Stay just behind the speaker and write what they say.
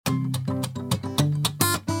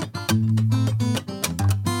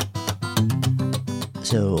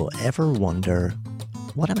So, ever wonder,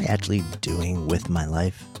 what am I actually doing with my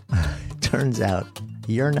life? Turns out,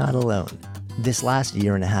 you're not alone. This last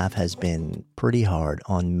year and a half has been pretty hard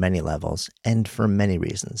on many levels and for many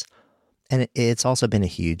reasons. And it's also been a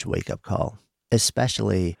huge wake-up call,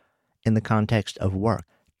 especially in the context of work.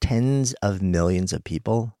 Tens of millions of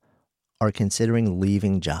people are considering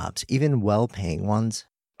leaving jobs, even well-paying ones,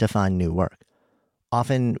 to find new work,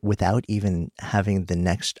 often without even having the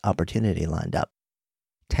next opportunity lined up.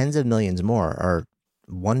 Tens of millions more are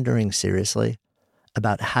wondering seriously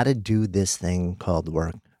about how to do this thing called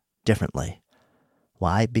work differently.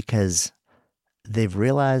 Why? Because they've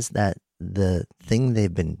realized that the thing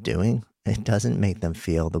they've been doing, it doesn't make them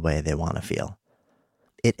feel the way they want to feel.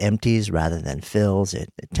 It empties rather than fills. It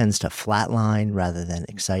tends to flatline rather than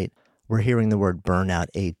excite. We're hearing the word burnout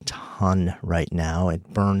a ton right now.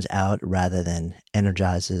 It burns out rather than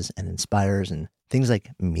energizes and inspires. And things like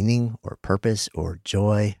meaning or purpose or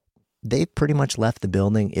joy, they pretty much left the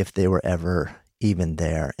building if they were ever even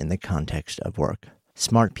there in the context of work.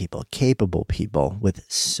 Smart people, capable people with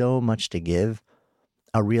so much to give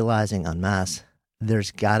are realizing en masse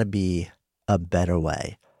there's got to be a better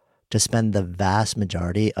way to spend the vast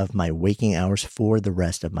majority of my waking hours for the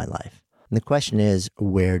rest of my life. And the question is,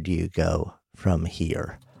 where do you go from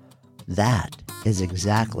here? That is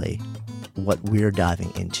exactly what we're diving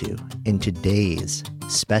into in today's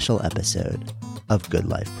special episode of Good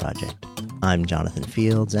Life Project. I'm Jonathan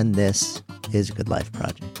Fields, and this is Good Life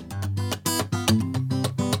Project.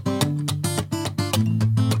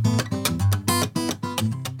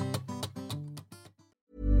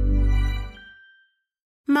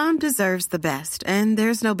 Mom deserves the best, and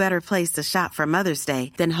there's no better place to shop for Mother's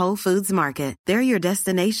Day than Whole Foods Market. They're your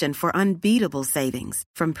destination for unbeatable savings,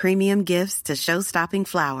 from premium gifts to show-stopping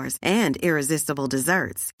flowers and irresistible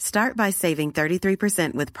desserts. Start by saving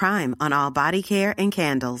 33% with Prime on all body care and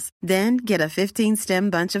candles. Then get a 15-stem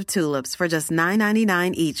bunch of tulips for just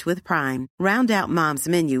 $9.99 each with Prime. Round out Mom's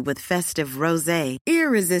menu with festive rosé,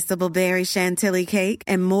 irresistible berry chantilly cake,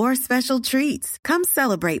 and more special treats. Come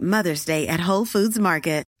celebrate Mother's Day at Whole Foods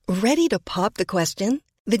Market. Ready to pop the question?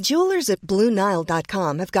 The jewelers at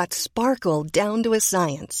BlueNile.com have got sparkle down to a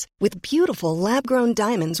science with beautiful lab-grown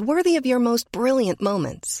diamonds worthy of your most brilliant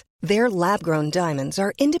moments. Their lab-grown diamonds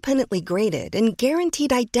are independently graded and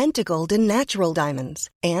guaranteed identical to natural diamonds,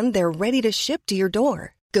 and they're ready to ship to your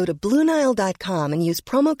door. Go to BlueNile.com and use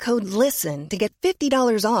promo code LISTEN to get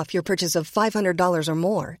 $50 off your purchase of $500 or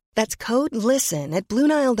more. That's code LISTEN at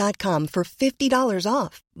BlueNile.com for $50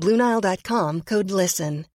 off. BlueNile.com, code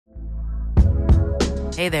LISTEN.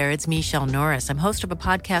 Hey there, it's Michelle Norris. I'm host of a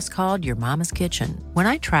podcast called Your Mama's Kitchen. When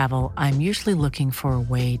I travel, I'm usually looking for a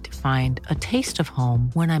way to find a taste of home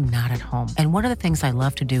when I'm not at home. And one of the things I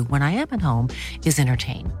love to do when I am at home is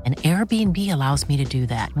entertain. And Airbnb allows me to do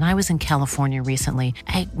that. When I was in California recently,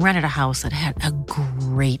 I rented a house that had a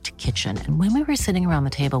great kitchen. And when we were sitting around the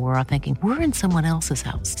table, we were all thinking, we're in someone else's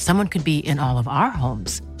house. Someone could be in all of our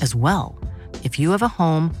homes as well. If you have a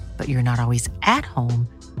home, but you're not always at home,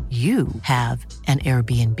 you have an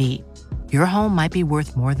Airbnb. Your home might be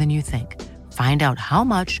worth more than you think. Find out how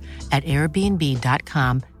much at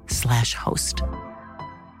airbnb.com/host.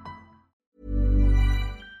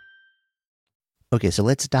 Okay, so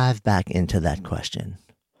let's dive back into that question.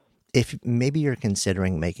 If maybe you're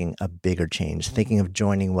considering making a bigger change, thinking of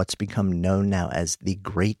joining what's become known now as the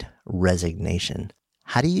Great Resignation,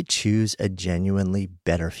 how do you choose a genuinely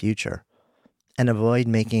better future and avoid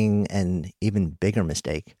making an even bigger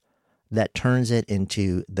mistake that turns it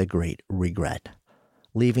into the great regret,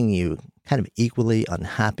 leaving you kind of equally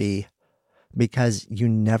unhappy because you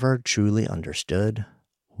never truly understood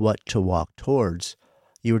what to walk towards?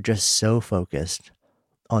 You were just so focused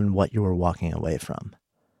on what you were walking away from.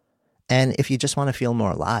 And if you just want to feel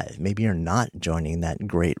more alive, maybe you're not joining that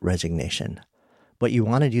Great Resignation, but you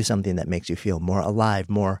want to do something that makes you feel more alive,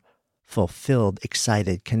 more fulfilled,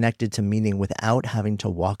 excited, connected to meaning without having to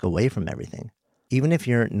walk away from everything. Even if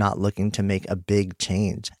you're not looking to make a big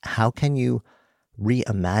change, how can you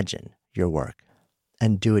reimagine your work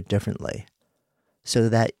and do it differently so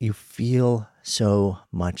that you feel so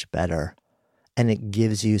much better and it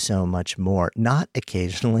gives you so much more? Not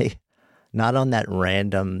occasionally, not on that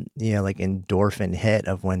random, like endorphin hit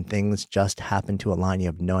of when things just happen to align. You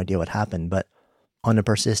have no idea what happened, but on a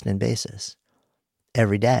persistent basis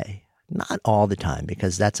every day. Not all the time,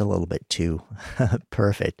 because that's a little bit too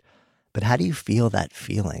perfect. But how do you feel that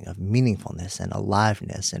feeling of meaningfulness and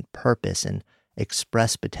aliveness and purpose and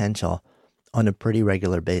express potential on a pretty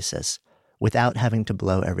regular basis without having to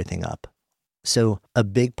blow everything up? So a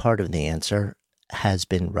big part of the answer has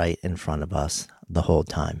been right in front of us the whole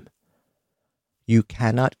time. You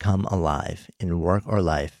cannot come alive in work or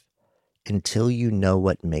life until you know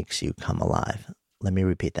what makes you come alive. Let me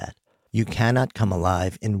repeat that. You cannot come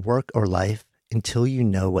alive in work or life until you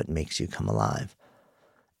know what makes you come alive.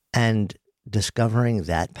 And discovering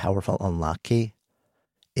that powerful unlock key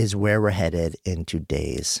is where we're headed in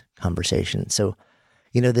today's conversation. So,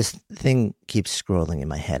 this thing keeps scrolling in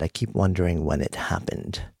my head. I keep wondering when it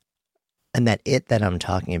happened. And that I'm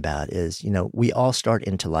talking about is, we all start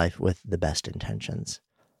into life with the best intentions,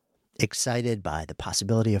 excited by the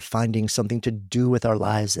possibility of finding something to do with our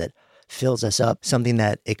lives that fills us up, something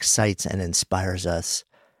that excites and inspires us,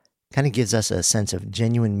 kind of gives us a sense of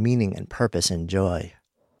genuine meaning and purpose and joy.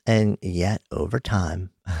 And yet, over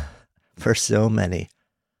time, for so many,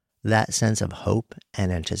 that sense of hope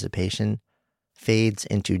and anticipation fades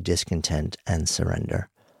into discontent and surrender,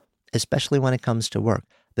 especially when it comes to work,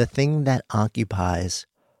 the thing that occupies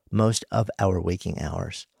most of our waking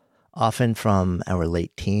hours, often from our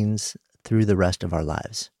late teens through the rest of our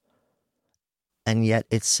lives. And yet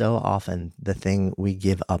it's so often the thing we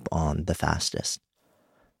give up on the fastest.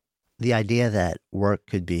 The idea that work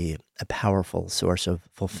could be a powerful source of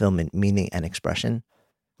fulfillment, meaning, and expression,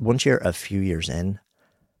 once you're a few years in,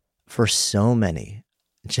 for so many,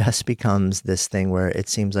 just becomes this thing where it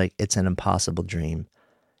seems like it's an impossible dream.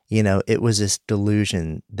 It was this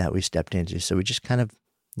delusion that we stepped into, so we just kind of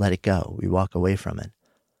let it go. We walk away from it.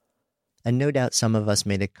 And no doubt some of us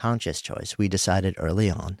made a conscious choice. We decided early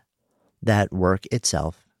on that work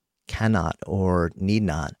itself cannot or need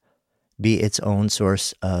not be its own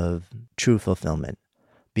source of true fulfillment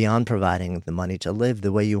beyond providing the money to live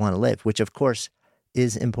the way you want to live, which of course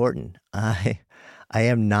is important. I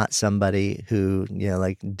am not somebody who,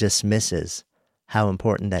 dismisses how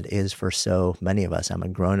important that is for so many of us. I'm a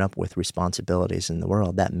grown up with responsibilities in the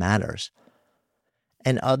world that matters.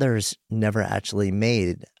 And others never actually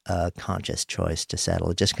made a conscious choice to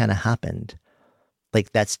settle. It just kind of happened.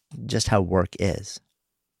 That's just how work is.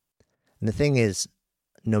 And the thing is,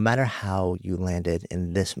 no matter how you landed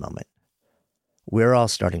in this moment, we're all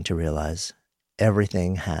starting to realize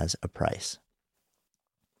everything has a price.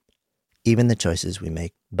 Even the choices we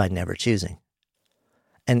make by never choosing.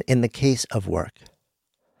 And in the case of work,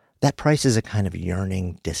 that price is a kind of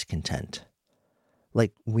yearning discontent.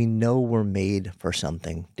 We know we're made for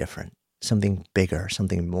something different, something bigger,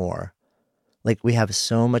 something more. We have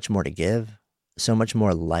so much more to give, so much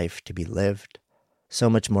more life to be lived, so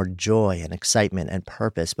much more joy and excitement and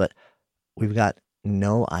purpose, but we've got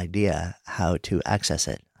no idea how to access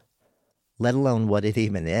it, let alone what it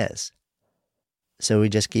even is. So we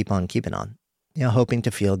just keep on keeping on, hoping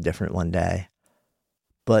to feel different one day,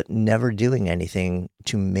 but never doing anything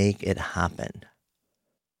to make it happen.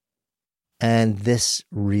 And this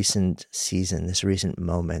recent season, this recent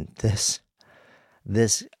moment, this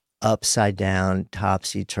upside down,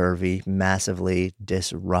 topsy-turvy, massively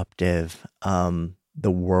disruptive,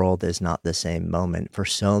 the world is not the same moment for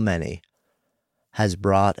so many, has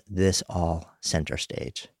brought this all center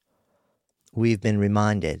stage. We've been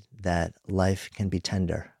reminded that life can be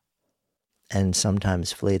tender and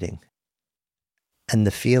sometimes fleeting. And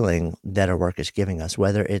the feeling that our work is giving us,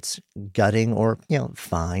 whether it's gutting or,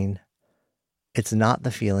 fine, it's not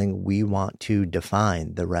the feeling we want to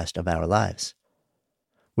define the rest of our lives.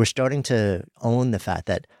 We're starting to own the fact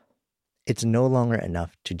that it's no longer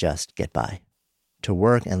enough to just get by, to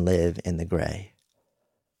work and live in the gray.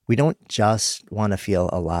 We don't just want to feel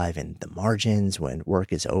alive in the margins when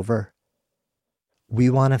work is over. We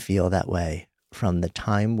want to feel that way from the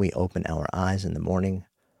time we open our eyes in the morning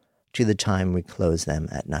to the time we close them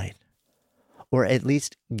at night, or at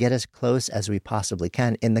least get as close as we possibly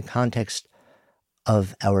can in the context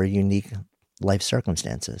of our unique life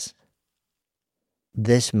circumstances.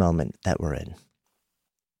 This moment that we're in,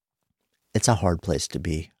 it's a hard place to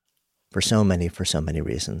be for so many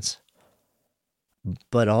reasons,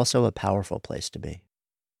 but also a powerful place to be.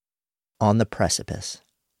 On the precipice,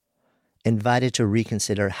 invited to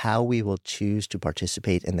reconsider how we will choose to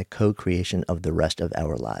participate in the co-creation of the rest of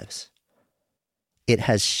our lives. It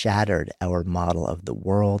has shattered our model of the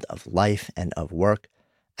world, of life, and of work,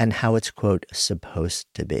 and how it's, quote,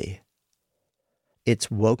 supposed to be.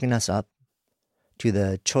 It's woken us up to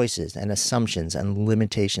the choices and assumptions and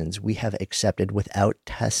limitations we have accepted without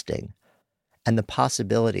testing, and the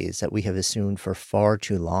possibilities that we have assumed for far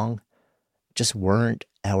too long just weren't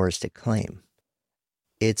ours to claim.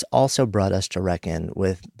 It's also brought us to reckon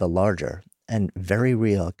with the larger and very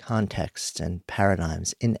real contexts and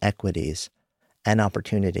paradigms, inequities, and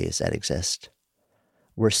opportunities that exist.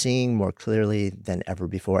 We're seeing more clearly than ever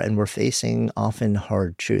before, and we're facing often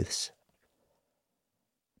hard truths.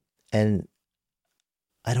 And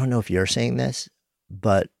I don't know if you're saying this,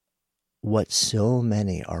 but what so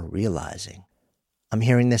many are realizing, I'm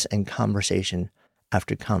hearing this in conversation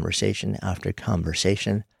after conversation after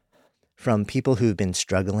conversation, from people who've been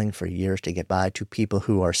struggling for years to get by to people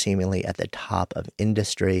who are seemingly at the top of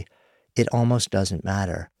industry. It almost doesn't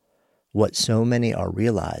matter. What so many are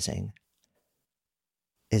realizing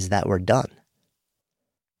is that we're done.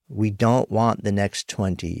 We don't want the next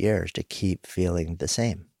 20 years to keep feeling the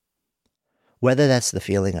same. Whether that's the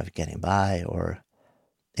feeling of getting by or,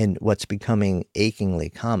 in what's becoming achingly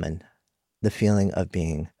common, the feeling of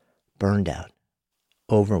being burned out,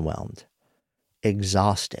 overwhelmed,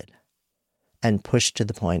 exhausted, and pushed to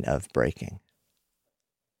the point of breaking.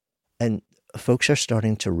 And folks are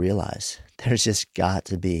starting to realize there's just got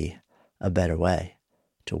to be a better way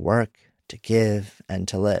to work, to give, and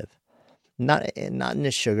to live. Not in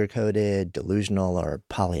a sugar-coated, delusional, or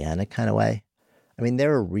Pollyanna kind of way. I mean,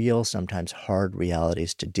 there are real, sometimes hard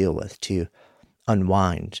realities to deal with, to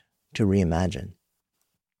unwind, to reimagine.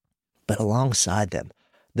 But alongside them,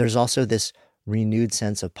 there's also this renewed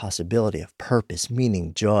sense of possibility, of purpose,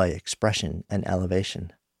 meaning, joy, expression, and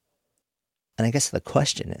elevation. And I guess the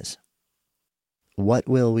question is, what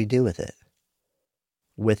will we do with it?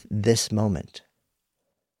 With this moment?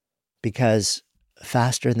 Because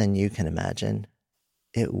faster than you can imagine,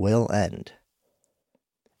 it will end.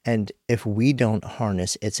 And if we don't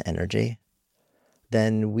harness its energy,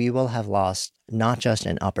 then we will have lost not just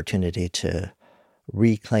an opportunity to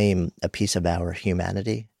reclaim a piece of our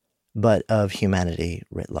humanity, but of humanity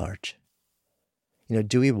writ large.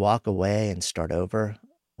 Do we walk away and start over?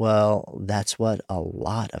 Well, that's what a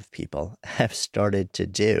lot of people have started to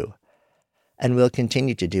do and will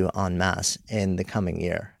continue to do en masse in the coming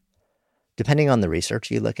year. Depending on the research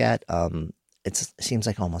you look at, it seems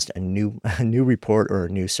like almost a new report or a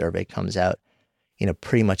new survey comes out,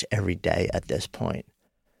 pretty much every day at this point.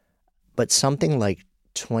 But something like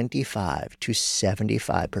 25 to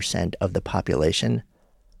 75% of the population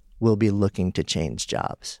will be looking to change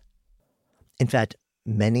jobs. In fact,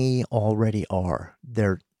 many already are.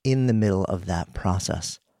 They're in the middle of that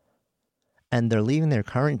process. And they're leaving their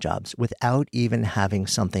current jobs without even having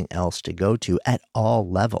something else to go to at all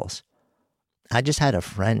levels. I just had a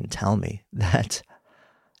friend tell me that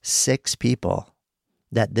 6 people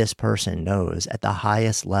that this person knows at the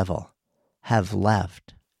highest level have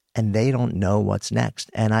left and they don't know what's next.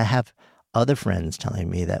 And I have other friends telling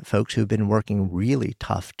me that folks who've been working really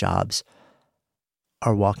tough jobs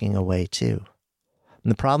are walking away too.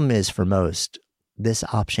 And the problem is, for most, this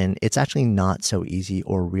option, it's actually not so easy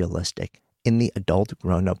or realistic in the adult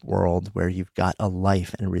grown-up world where you've got a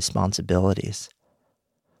life and responsibilities.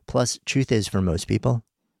 Plus, truth is, for most people,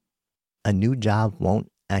 a new job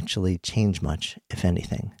won't actually change much, if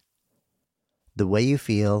anything. The way you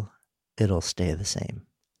feel, it'll stay the same.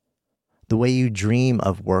 The way you dream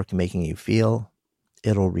of work making you feel,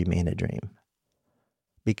 it'll remain a dream.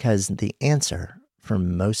 Because the answer for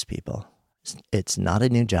most people, it's not a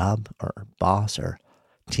new job or boss or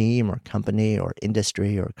team or company or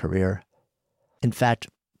industry or career. In fact,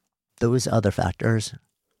 those other factors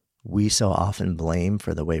we so often blame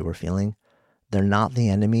for the way we're feeling, they're not the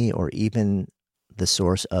enemy or even the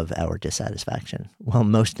source of our dissatisfaction. Well,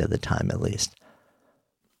 most of the time, at least.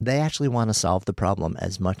 They actually want to solve the problem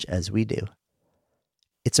as much as we do.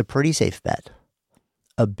 It's a pretty safe bet.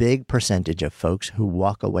 A big percentage of folks who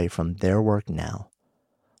walk away from their work now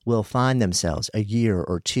will find themselves a year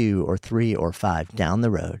or 2 or 3 or 5 down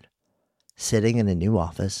the road, sitting in a new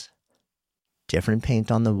office, different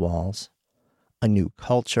paint on the walls, a new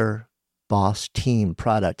culture, boss, team,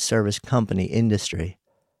 product, service, company, industry,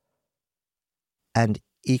 and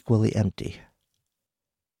equally empty.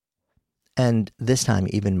 And this time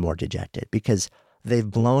even more dejected because they've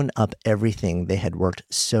blown up everything they had worked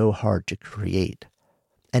so hard to create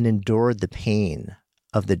and endured the pain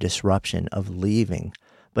of the disruption of leaving,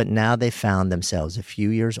 but now they found themselves a few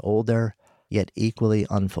years older, yet equally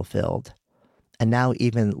unfulfilled, and now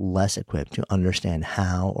even less equipped to understand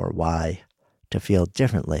how or why to feel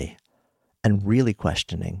differently, and really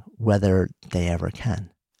questioning whether they ever can.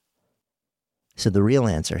 So the real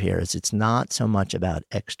answer here is it's not so much about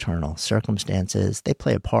external circumstances. They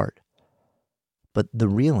play a part. But the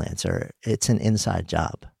real answer, it's an inside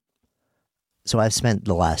job. So I've spent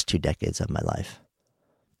the last 2 decades of my life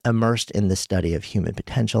immersed in the study of human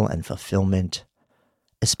potential and fulfillment,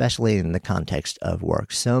 especially in the context of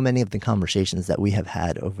work. So many of the conversations that we have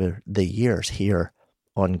had over the years here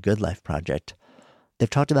on Good Life Project, they've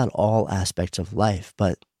talked about all aspects of life,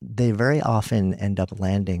 but they very often end up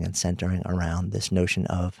landing and centering around this notion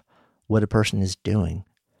of what a person is doing,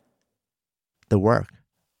 the work,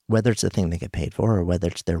 whether it's the thing they get paid for or whether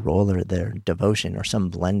it's their role or their devotion or some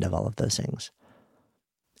blend of all of those things.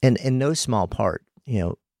 And in no small part,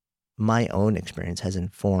 my own experience has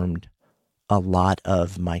informed a lot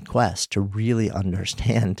of my quest to really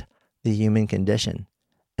understand the human condition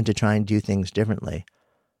and to try and do things differently.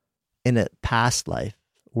 In a past life,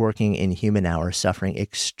 working in human hours, suffering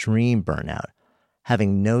extreme burnout,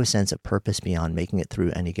 having no sense of purpose beyond making it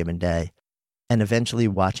through any given day, and eventually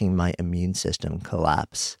watching my immune system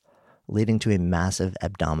collapse, leading to a massive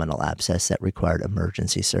abdominal abscess that required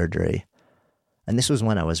emergency surgery. And this was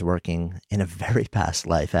when I was working in a very past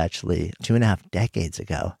life, actually, 2.5 decades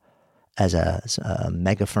ago, as a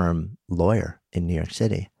mega firm lawyer in New York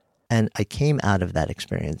City. And I came out of that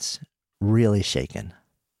experience really shaken,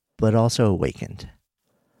 but also awakened,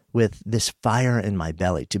 with this fire in my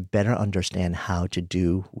belly to better understand how to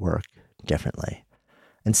do work differently.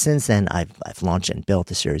 And since then, I've launched and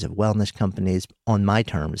built a series of wellness companies on my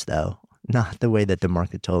terms, though, not the way that the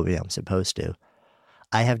market told me I'm supposed to.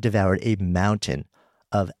 I have devoured a mountain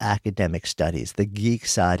of academic studies. The geek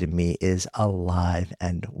side of me is alive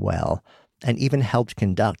and well, and even helped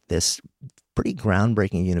conduct this pretty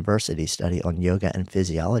groundbreaking university study on yoga and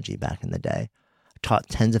physiology back in the day. Taught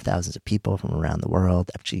tens of thousands of people from around the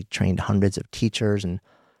world, actually trained hundreds of teachers, and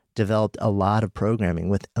developed a lot of programming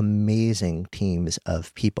with amazing teams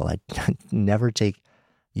of people. I never take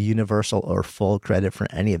universal or full credit for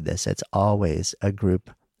any of this. It's always a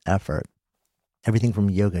group effort. Everything from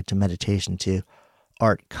yoga to meditation to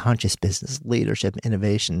art, conscious business, leadership,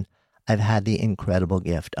 innovation. I've had the incredible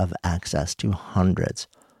gift of access to hundreds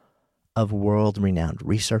of world-renowned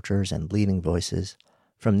researchers and leading voices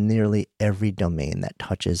from nearly every domain that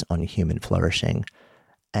touches on human flourishing.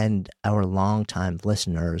 And our longtime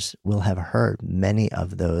listeners will have heard many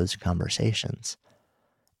of those conversations.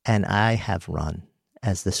 And I have run,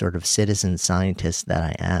 as the sort of citizen scientist that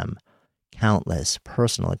I am, countless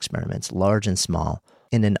personal experiments, large and small,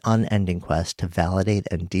 in an unending quest to validate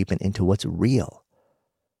and deepen into what's real.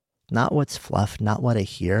 Not what's fluff, not what I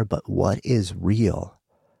hear, but what is real.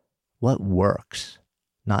 What works,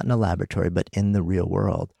 not in a laboratory, but in the real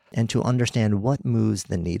world. And to understand what moves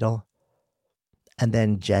the needle, and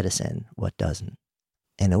then jettison what doesn't.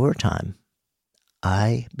 And over time,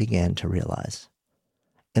 I began to realize,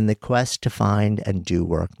 in the quest to find and do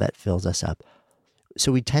work that fills us up,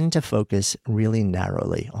 so we tend to focus really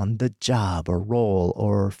narrowly on the job or role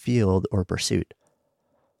or field or pursuit.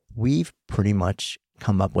 We've pretty much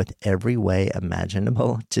come up with every way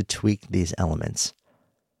imaginable to tweak these elements.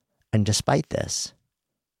 And despite this,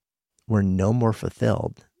 we're no more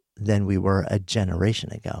fulfilled than we were a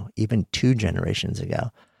generation ago, even 2 generations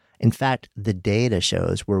ago. In fact, the data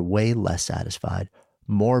shows we're way less satisfied,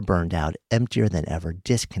 more burned out, emptier than ever,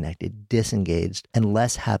 disconnected, disengaged, and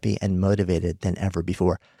less happy and motivated than ever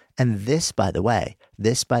before. And this, by the way,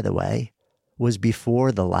 was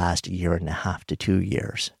before the last 1.5 to 2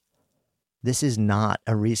 years. This is not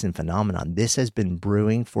a recent phenomenon. This has been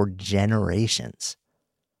brewing for generations.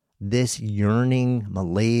 This yearning,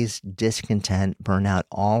 malaise, discontent, burnout,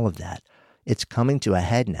 all of that, it's coming to a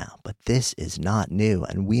head now, but this is not new,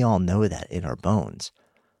 and we all know that in our bones.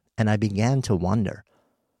 And I began to wonder,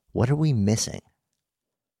 what are we missing?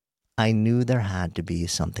 I knew there had to be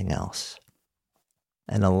something else.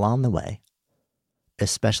 And along the way,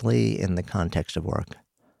 especially in the context of work,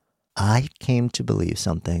 I came to believe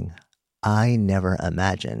something I never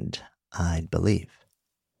imagined I'd believe.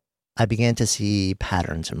 I began to see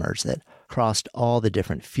patterns emerge that crossed all the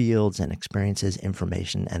different fields and experiences,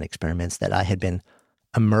 information, and experiments that I had been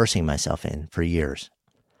immersing myself in for years.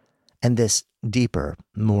 And this deeper,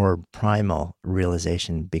 more primal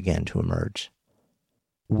realization began to emerge.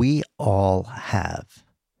 We all have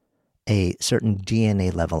a certain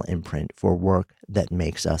DNA level imprint for work that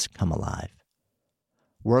makes us come alive.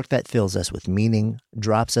 Work that fills us with meaning,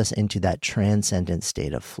 drops us into that transcendent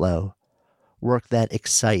state of flow. Work that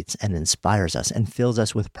excites and inspires us and fills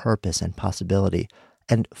us with purpose and possibility,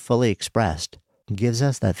 and fully expressed, gives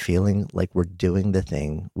us that feeling like we're doing the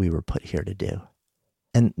thing we were put here to do.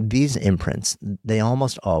 And these imprints, they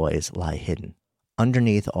almost always lie hidden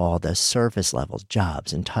underneath all the surface level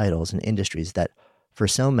jobs and titles and industries that, for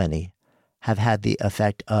so many, have had the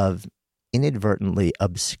effect of inadvertently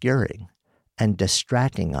obscuring and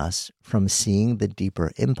distracting us from seeing the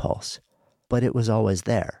deeper impulse. But it was always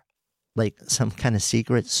there, like some kind of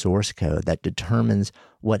secret source code that determines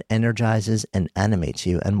what energizes and animates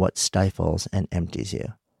you and what stifles and empties you.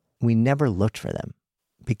 We never looked for them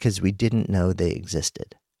because we didn't know they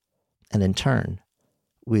existed. And in turn,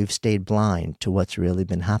 we've stayed blind to what's really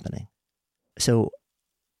been happening. So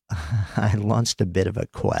I launched a bit of a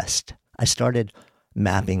quest. I started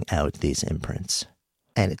mapping out these imprints.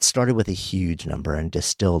 And it started with a huge number and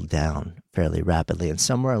distilled down fairly rapidly. And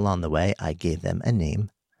somewhere along the way, I gave them a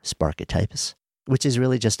name, Sparketypes, which is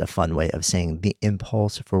really just a fun way of saying the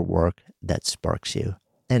impulse for work that sparks you.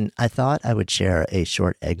 And I thought I would share a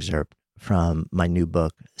short excerpt from my new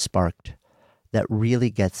book, Sparked, that really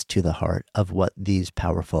gets to the heart of what these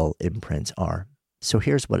powerful imprints are. So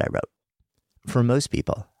here's what I wrote. For most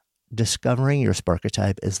people, discovering your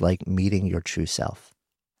Sparketype is like meeting your true self.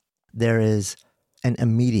 There is an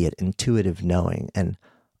immediate intuitive knowing and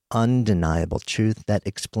undeniable truth that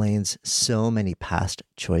explains so many past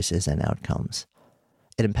choices and outcomes.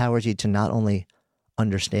 It empowers you to not only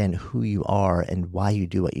understand who you are and why you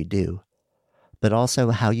do what you do, but also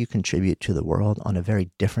how you contribute to the world on a very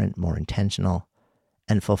different, more intentional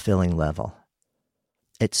and fulfilling level.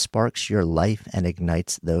 It sparks your life and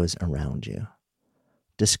ignites those around you.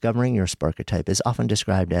 Discovering your Sparketype is often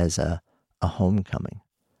described as a homecoming,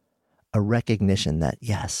 a recognition that,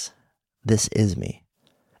 yes, this is me,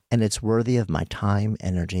 and it's worthy of my time,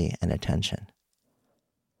 energy, and attention.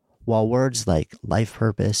 While words like life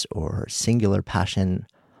purpose or singular passion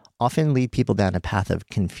often lead people down a path of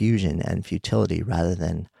confusion and futility rather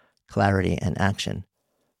than clarity and action,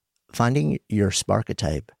 finding your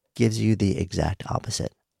Sparketype gives you the exact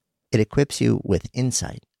opposite. It equips you with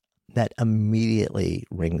insight that immediately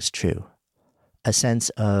rings true, a sense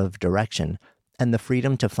of direction, and the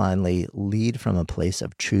freedom to finally lead from a place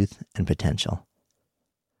of truth and potential.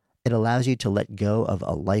 It allows you to let go of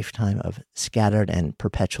a lifetime of scattered and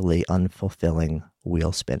perpetually unfulfilling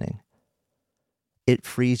wheel spinning. It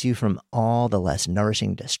frees you from all the less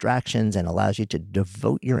nourishing distractions and allows you to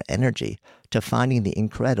devote your energy to finding the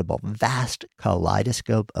incredible, vast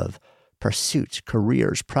kaleidoscope of pursuits,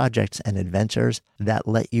 careers, projects, and adventures that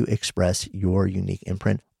let you express your unique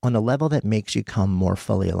imprint on a level that makes you come more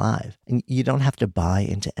fully alive. And you don't have to buy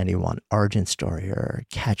into any one origin story or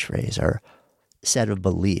catchphrase or set of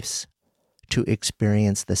beliefs to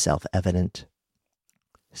experience the self-evident,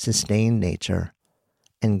 sustained nature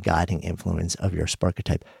and guiding influence of your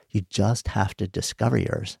Sparketype. You just have to discover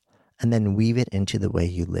yours and then weave it into the way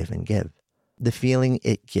you live and give. The feeling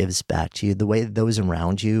it gives back to you, the way those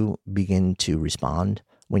around you begin to respond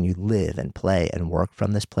when you live and play and work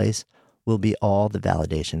from this place will be all the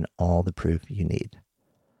validation, all the proof you need.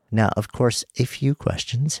 Now, of course, a few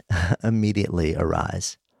questions immediately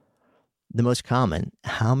arise. The most common,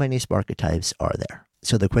 how many Sparketypes are there?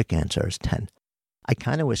 So the quick answer is 10. I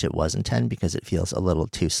kind of wish it wasn't 10 because it feels a little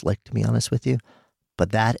too slick, to be honest with you,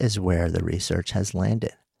 but that is where the research has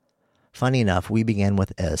landed. Funny enough, we began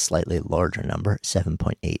with a slightly larger number,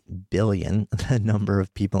 7.8 billion, the number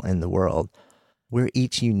of people in the world. We're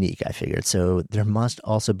each unique, I figured, so there must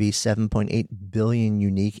also be 7.8 billion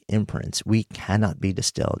unique imprints. We cannot be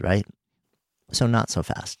distilled, right? So not so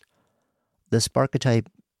fast. The Sparketype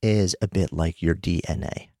is a bit like your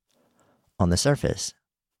DNA. On the surface,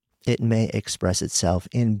 it may express itself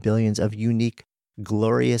in billions of unique,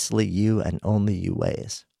 gloriously you and only you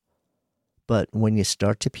ways. But when you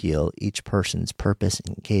start to peel each person's purpose,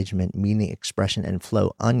 engagement, meaning, expression, and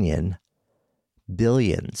flow onion,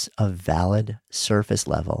 billions of valid,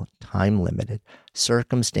 surface-level, time-limited,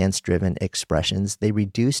 circumstance-driven expressions, they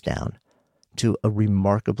reduce down to a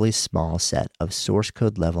remarkably small set of source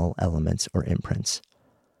code-level elements or imprints.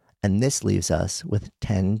 And this leaves us with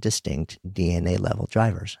 10 distinct DNA-level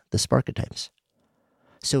drivers, the Sparketypes.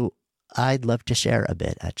 So I'd love to share a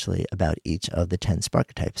bit, actually, about each of the 10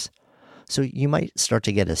 Sparketypes. So you might start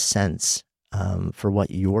to get a sense for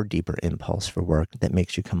what your deeper impulse for work that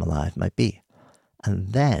makes you come alive might be.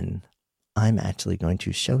 And then I'm actually going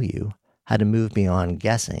to show you how to move beyond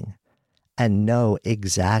guessing and know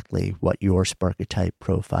exactly what your Sparketype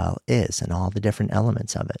profile is and all the different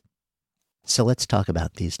elements of it. So let's talk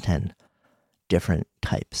about these 10 different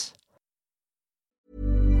types.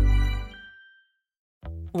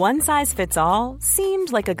 One size fits all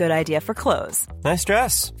seemed like a good idea for clothes. Nice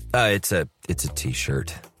dress. It's a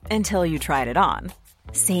t-shirt. Until you tried it on.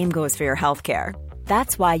 Same goes for your healthcare.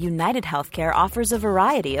 That's why United Healthcare offers a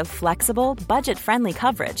variety of flexible, budget-friendly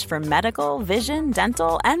coverage for medical, vision,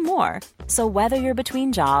 dental, and more. So whether you're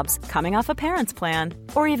between jobs, coming off a parent's plan,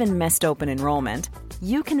 or even missed open enrollment,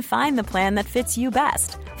 you can find the plan that fits you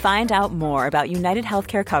best. Find out more about United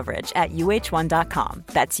Healthcare coverage at UH1.com.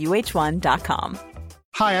 That's UH1.com.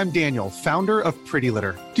 Hi, I'm Daniel, founder of Pretty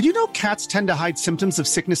Litter. Did you know cats tend to hide symptoms of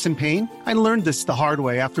sickness and pain? I learned this the hard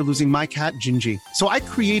way after losing my cat, Gingy. So I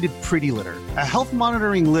created Pretty Litter, a health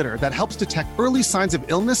monitoring litter that helps detect early signs of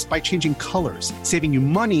illness by changing colors, saving you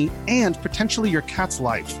money and potentially your cat's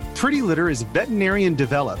life. Pretty Litter is veterinarian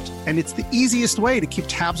developed, and it's the easiest way to keep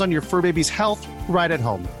tabs on your fur baby's health right at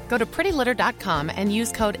home. Go to prettylitter.com and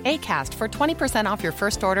use code ACAST for 20% off your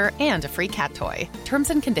first order and a free cat toy. Terms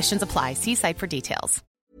and conditions apply. See site for details.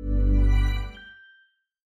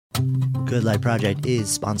 Good Life Project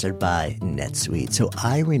is sponsored by NetSuite. So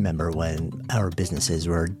I remember when our businesses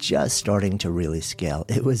were just starting to really scale.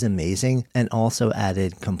 It was amazing and also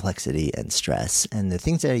added complexity and stress. And the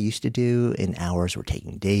things that I used to do in hours were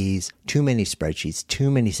taking days, too many spreadsheets,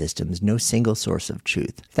 too many systems, no single source of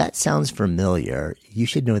truth. If that sounds familiar, you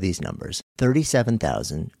should know these numbers.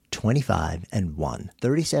 37,000, 25, and 1.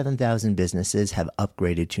 37,000 businesses have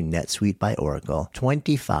upgraded to NetSuite by Oracle.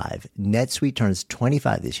 25. NetSuite turns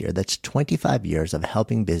 25 this year. That's 25 years of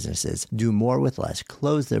helping businesses do more with less,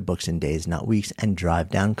 close their books in days, not weeks, and drive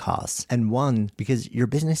down costs. And 1, because your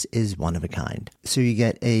business is one of a kind. So you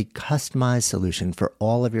get a customized solution for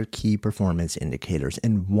all of your key performance indicators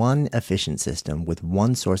in one efficient system with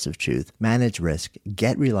one source of truth, manage risk,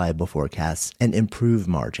 get reliable forecasts, and improve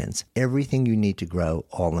margins. Everything you need to grow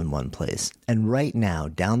all in one place. And right now,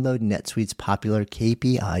 download NetSuite's popular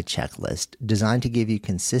KPI checklist designed to give you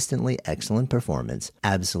consistently excellent performance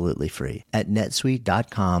absolutely free at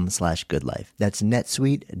netsuite.com/goodlife. That's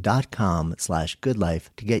netsuite.com/goodlife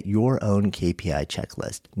to get your own KPI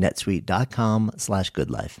checklist.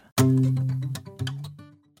 netsuite.com/goodlife.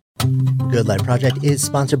 Good Life Project is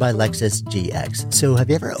sponsored by Lexus GX. So have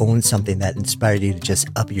you ever owned something that inspired you to just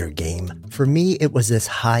up your game? For me, it was this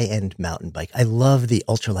high-end mountain bike. I love the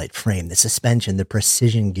ultralight frame, the suspension, the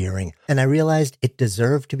precision gearing, and I realized it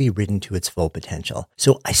deserved to be ridden to its full potential.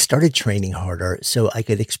 So I started training harder so I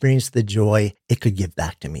could experience the joy it could give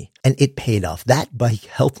back to me. And it paid off. That bike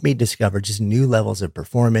helped me discover just new levels of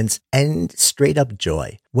performance and straight up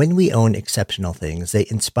joy. When we own exceptional things, they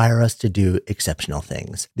inspire us to do exceptional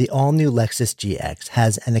things. The all-new Lexus GX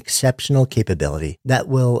has an exceptional capability that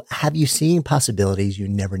will have you seeing possibilities you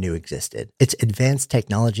never knew existed. Its advanced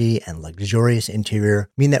technology and luxurious interior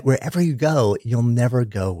mean that wherever you go, you'll never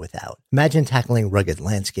go without. Imagine tackling rugged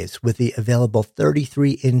landscapes with the available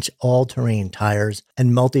 33-inch all-terrain tires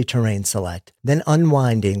and multi-terrain select, then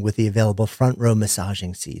unwinding with the available front-row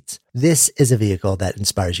massaging seats. This is a vehicle that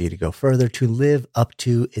inspires you to go further, to live up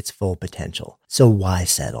to its full potential. So why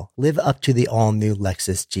settle? Live up to the all-new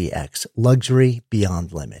Lexus GX, luxury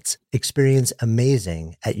beyond limits. Experience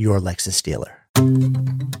amazing at your Lexus dealer.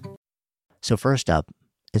 So first up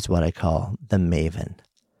is what I call the Maven.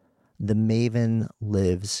 The Maven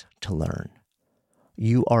lives to learn.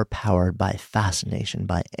 You are powered by fascination,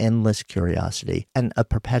 by endless curiosity, and a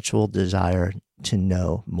perpetual desire to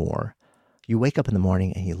know more. You wake up in the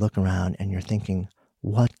morning and you look around and you're thinking,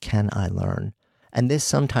 what can I learn? And this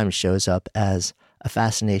sometimes shows up as a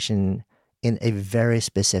fascination in a very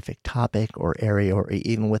specific topic or area, or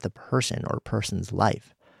even with a person or person's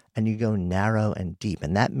life. And you go narrow and deep,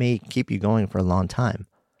 and that may keep you going for a long time.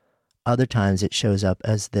 Other times it shows up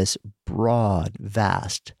as this broad,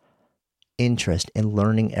 vast interest in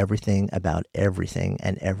learning everything about everything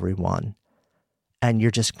and everyone. And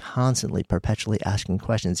you're just constantly, perpetually asking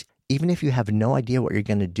questions, even if you have no idea what you're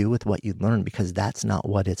going to do with what you learn, because that's not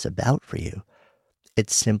what it's about for you.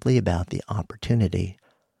 It's simply about the opportunity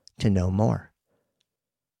to know more.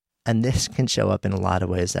 And this can show up in a lot of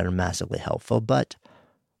ways that are massively helpful, but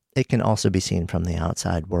it can also be seen from the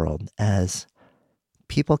outside world as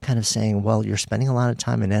people kind of saying, well, you're spending a lot of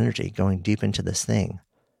time and energy going deep into this thing.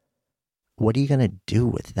 What are you going to do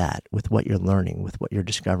with that, with what you're learning, with what you're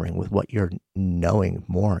discovering, with what you're knowing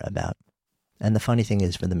more about? And the funny thing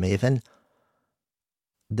is, for the Maven,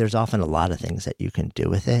 there's often a lot of things that you can do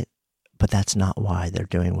with it, but that's not why they're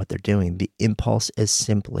doing what they're doing. The impulse is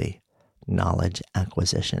simply knowledge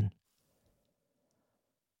acquisition.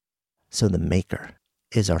 So the Maker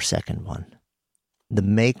is our second one. The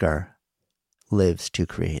Maker lives to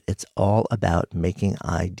create. It's all about making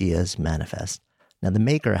ideas manifest. Now, the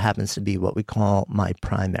Maker happens to be what we call my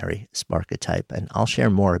primary Sparketype, and I'll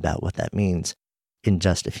share more about what that means in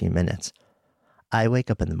just a few minutes. I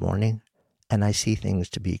wake up in the morning and I see things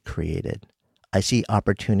to be created. I see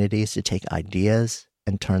opportunities to take ideas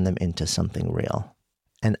and turn them into something real.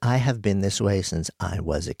 And I have been this way since I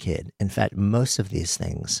was a kid. In fact, most of these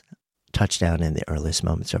things touch down in the earliest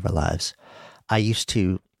moments of our lives. I used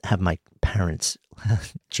to have my parents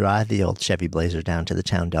drive the old Chevy Blazer down to the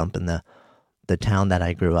town dump in the town that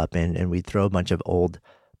I grew up in, and we'd throw a bunch of old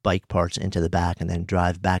bike parts into the back and then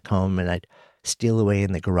drive back home, and I'd steal away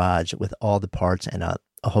in the garage with all the parts and a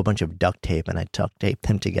whole bunch of duct tape, and I'd duct tape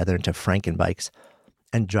them together into Frankenbikes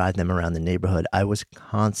and drive them around the neighborhood. I was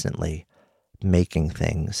constantly making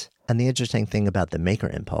things. And the interesting thing about the maker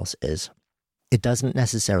impulse is it doesn't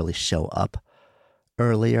necessarily show up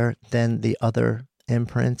earlier than the other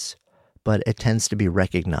imprints, but it tends to be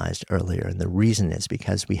recognized earlier. And the reason is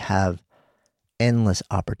because we have endless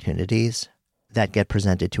opportunities that get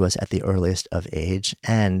presented to us at the earliest of age,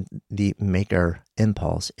 and the maker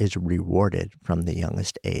impulse is rewarded from the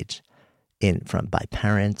youngest age by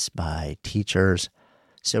parents, by teachers.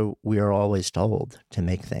 So we are always told to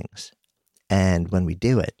make things. And when we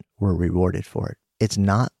do it, we're rewarded for it. It's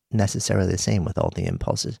not necessarily the same with all the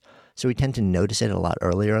impulses. So we tend to notice it a lot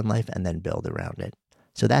earlier in life and then build around it.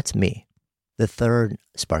 So that's me. The third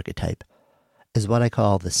Sparketype is what I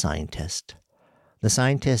call the scientist. The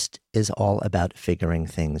scientist is all about figuring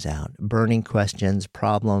things out. Burning questions,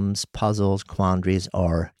 problems, puzzles, quandaries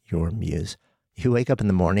are your muse. You wake up in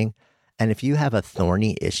the morning, and if you have a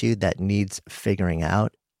thorny issue that needs figuring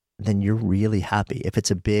out, then you're really happy. If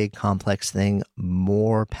it's a big, complex thing,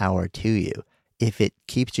 more power to you. If it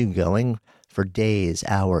keeps you going for days,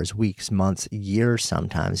 hours, weeks, months, years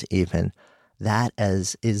sometimes even, that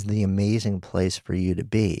is the amazing place for you to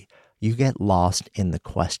be. You get lost in the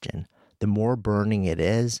question. The more burning it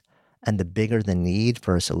is, and the bigger the need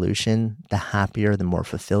for a solution, the happier, the more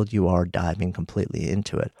fulfilled you are diving completely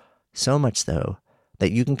into it. So much so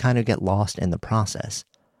that you can kind of get lost in the process.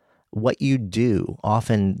 What you do,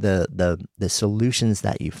 often the solutions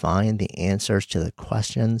that you find, the answers to the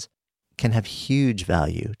questions, can have huge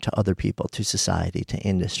value to other people, to society, to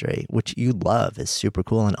industry, which you love is super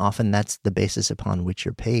cool. And often that's the basis upon which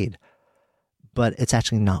you're paid. But it's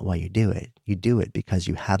actually not why you do it. You do it because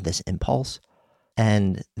you have this impulse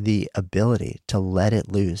and the ability to let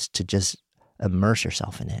it loose, to just immerse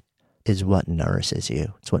yourself in it, is what nourishes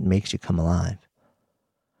you. It's what makes you come alive.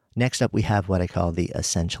 Next up, we have what I call the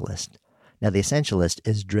essentialist. Now, the essentialist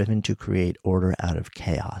is driven to create order out of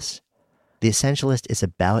chaos. The essentialist is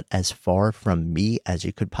about as far from me as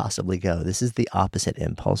you could possibly go. This is the opposite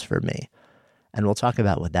impulse for me. And we'll talk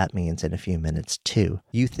about what that means in a few minutes too.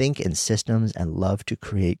 You think in systems and love to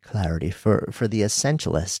create clarity. For the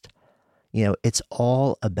essentialist, it's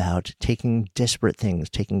all about taking disparate things,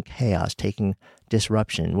 taking chaos, taking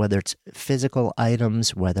disruption, whether it's physical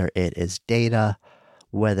items, whether it is data,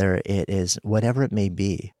 whether it is whatever it may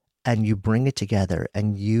be, and you bring it together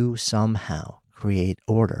and you somehow create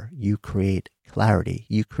order, you create clarity,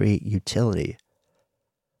 you create utility.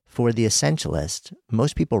 For the essentialist,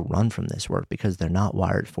 most people run from this work because they're not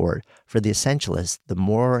wired for it. For the essentialist, the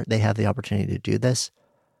more they have the opportunity to do this,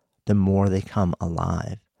 the more they come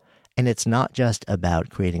alive. And it's not just about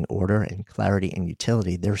creating order and clarity and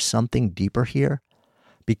utility. There's something deeper here,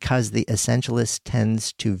 because the essentialist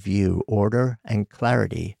tends to view order and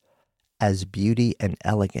clarity as beauty and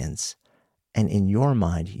elegance. And in your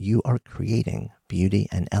mind, you are creating beauty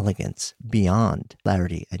and elegance beyond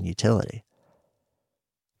clarity and utility.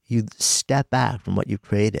 You step back from what you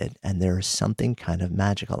created, and there is something kind of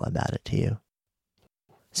magical about it to you.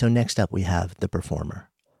 So next up, we have the performer.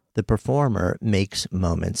 The performer makes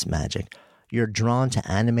moments magic. You're drawn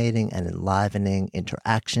to animating and enlivening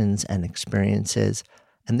interactions and experiences,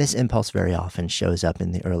 and this impulse very often shows up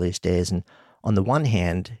in the earliest days. And on the one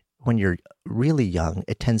hand, when you're really young,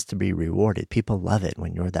 it tends to be rewarded. People love it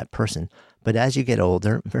when you're that person. But as you get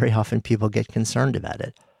older, very often people get concerned about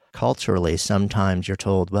it. Culturally, sometimes you're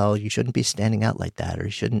told, well, you shouldn't be standing out like that, or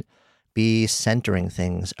you shouldn't be centering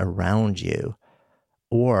things around you.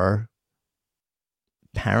 Or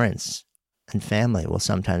parents and family will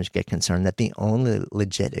sometimes get concerned that the only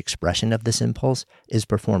legit expression of this impulse is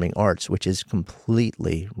performing arts, which is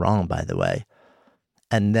completely wrong, by the way.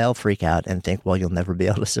 And they'll freak out and think, well, you'll never be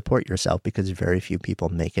able to support yourself because very few people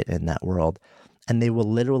make it in that world. And they will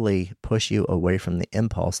literally push you away from the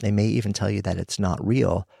impulse. They may even tell you that it's not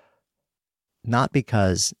real, not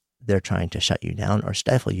because they're trying to shut you down or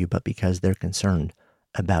stifle you, but because they're concerned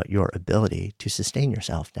about your ability to sustain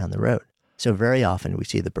yourself down the road. So very often we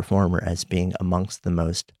see the performer as being amongst the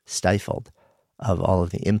most stifled of all of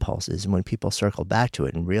the impulses. And when people circle back to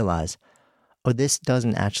it and realize, oh, this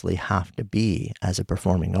doesn't actually have to be as a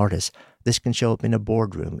performing artist. This can show up in a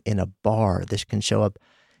boardroom, in a bar. This can show up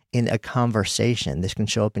in a conversation. This can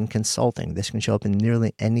show up in consulting. This can show up in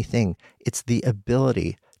nearly anything. It's the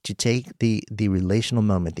ability to take the relational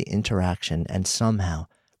moment, the interaction, and somehow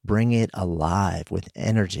bring it alive with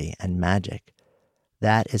energy and magic.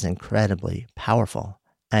 That is incredibly powerful,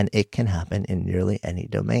 and it can happen in nearly any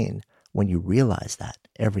domain. When you realize that,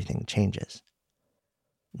 everything changes.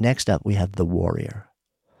 Next up, we have the warrior.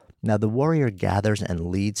 Now, the warrior gathers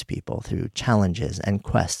and leads people through challenges and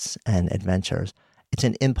quests and adventures. It's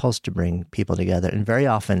an impulse to bring people together. And very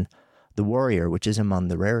often, the warrior, which is among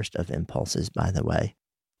the rarest of impulses, by the way,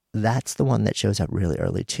 that's the one that shows up really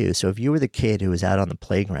early too. So if you were the kid who was out on the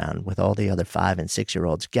playground with all the other 5 and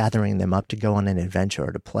 6-year-olds, gathering them up to go on an adventure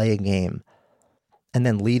or to play a game, and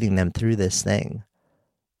then leading them through this thing,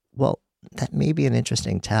 well, that may be an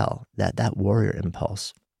interesting tell that that warrior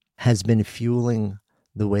impulse has been fueling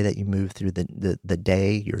the way that you move through the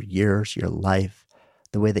day, your years, your life,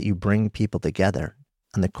 the way that you bring people together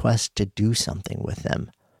on the quest to do something with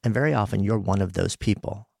them. And very often you're one of those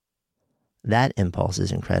people. That impulse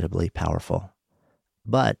is incredibly powerful,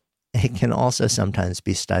 but it can also sometimes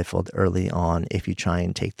be stifled early on if you try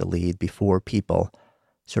and take the lead before people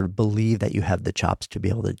sort of believe that you have the chops to be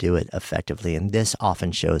able to do it effectively. And this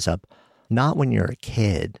often shows up not when you're a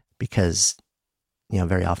kid, because,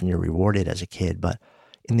 very often you're rewarded as a kid, but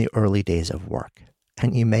in the early days of work.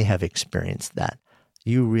 And you may have experienced that.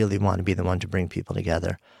 You really want to be the one to bring people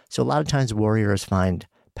together. So a lot of times warriors find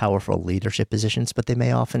powerful leadership positions, but they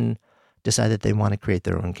may often decide that they want to create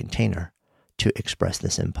their own container to express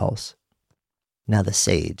this impulse. Now, the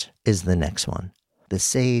sage is the next one. The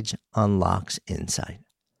sage unlocks insight.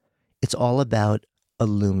 It's all about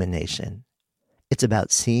illumination. It's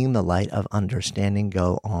about seeing the light of understanding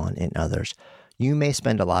go on in others. You may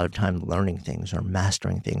spend a lot of time learning things or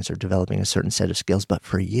mastering things or developing a certain set of skills, but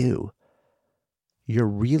for you, you're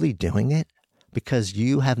really doing it because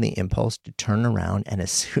you have the impulse to turn around and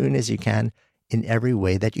as soon as you can, in every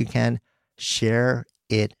way that you can, share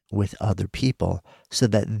it with other people so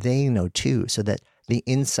that they know too, so that the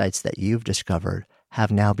insights that you've discovered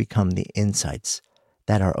have now become the insights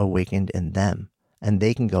that are awakened in them, and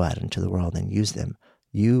they can go out into the world and use them.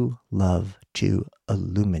 You love to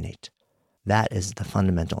illuminate. That is the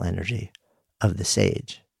fundamental energy of the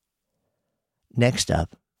sage. Next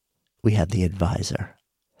up, we have the advisor.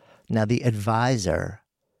 Now, the advisor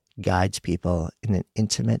guides people in an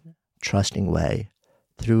intimate, trusting way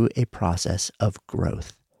through a process of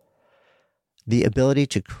growth. The ability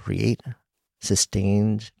to create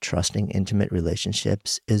sustained, trusting, intimate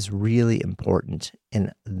relationships is really important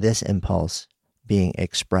in this impulse being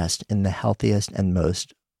expressed in the healthiest and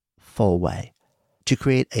most full way. To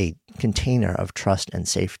create a container of trust and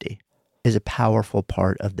safety is a powerful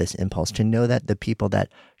part of this impulse. To know that the people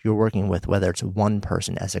that you're working with, whether it's one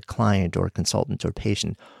person as a client or consultant or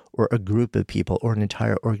patient, or a group of people or an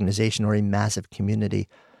entire organization or a massive community,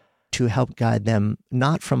 to help guide them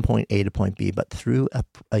not from point A to point B, but through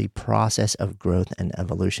a process of growth and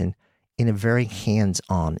evolution in a very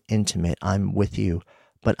hands-on, intimate, I'm with you,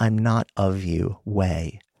 but I'm not of you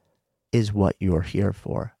way, is what you're here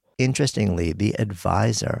for. Interestingly, the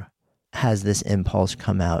advisor has this impulse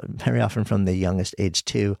come out very often from the youngest age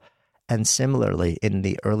too. And similarly, in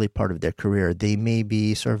the early part of their career, they may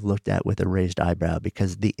be sort of looked at with a raised eyebrow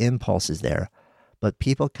because the impulse is there. But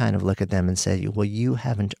people kind of look at them and say, well, you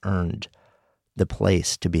haven't earned the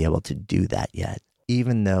place to be able to do that yet,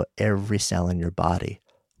 even though every cell in your body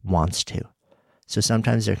wants to. So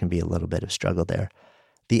sometimes there can be a little bit of struggle there.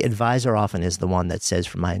 The advisor often is the one that says,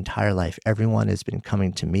 for my entire life, everyone has been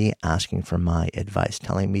coming to me asking for my advice,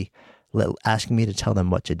 asking me to tell them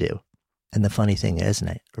what to do. And the funny thing is,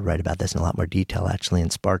 and I write about this in a lot more detail actually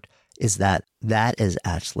in Spark, is that is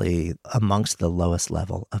actually amongst the lowest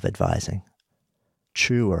level of advising.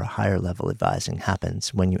 True or higher level advising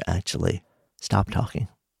happens when you actually stop talking.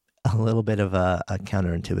 A little bit of a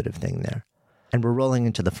counterintuitive thing there. And we're rolling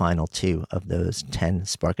into the final 2 of those 10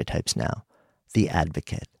 Sparketypes now. The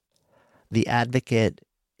advocate. The advocate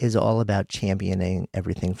is all about championing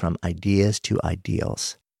everything from ideas to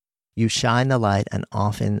ideals. You shine the light and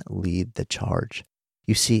often lead the charge.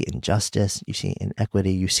 You see injustice, you see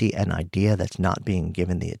inequity, you see an idea that's not being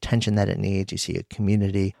given the attention that it needs, you see a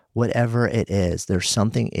community, whatever it is, there's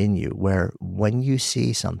something in you where when you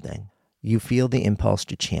see something, you feel the impulse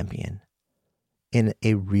to champion in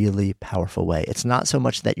a really powerful way. It's not so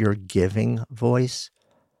much that you're giving voice,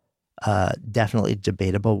 definitely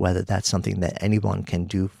debatable whether that's something that anyone can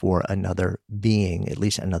do for another being, at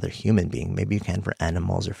least another human being. Maybe you can for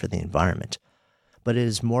animals or for the environment. But it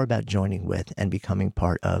is more about joining with and becoming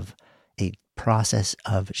part of a process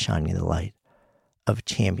of shining the light, of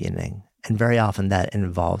championing. And very often that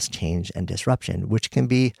involves change and disruption, which can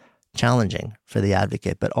be challenging for the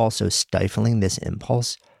advocate, but also stifling this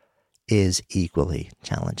impulse is equally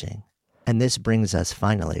challenging. And this brings us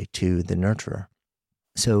finally to the nurturer.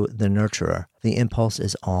 So the nurturer, the impulse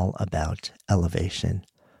is all about elevation.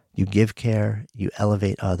 You give care, you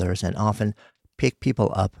elevate others, and often pick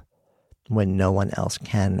people up when no one else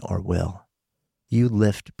can or will. You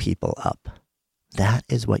lift people up. That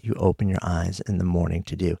is what you open your eyes in the morning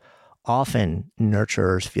to do. Often,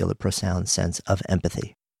 nurturers feel a profound sense of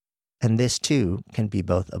empathy. And this too can be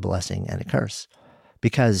both a blessing and a curse,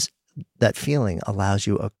 because that feeling allows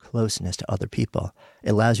you a closeness to other people. It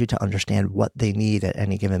allows you to understand what they need at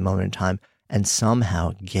any given moment in time and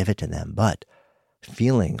somehow give it to them. But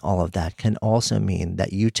feeling all of that can also mean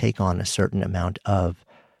that you take on a certain amount of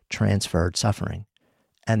transferred suffering.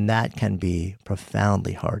 And that can be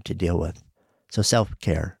profoundly hard to deal with. So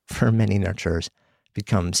self-care for many nurturers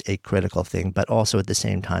becomes a critical thing, but also at the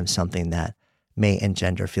same time something that may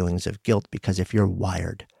engender feelings of guilt, because if you're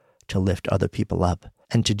wired to lift other people up,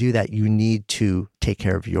 and to do that, you need to take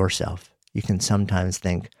care of yourself. You can sometimes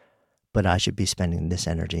think, but I should be spending this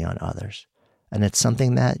energy on others. And it's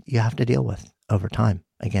something that you have to deal with over time.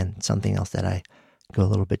 Again, something else that I go a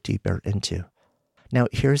little bit deeper into. Now,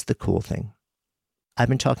 here's the cool thing. I've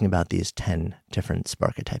been talking about these 10 different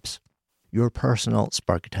Sparketypes. Your personal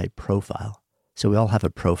Sparketype profile, so we all have a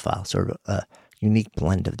profile, sort of a unique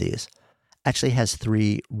blend of these, actually has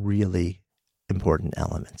 3 really important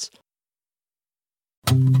elements.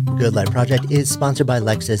 Good Life Project is sponsored by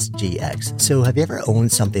Lexus GX. So have you ever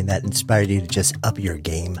owned something that inspired you to just up your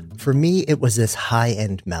game? For me, it was this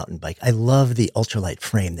high-end mountain bike. I love the ultralight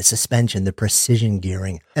frame, the suspension, the precision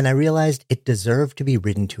gearing, and I realized it deserved to be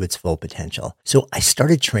ridden to its full potential. So I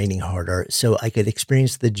started training harder so I could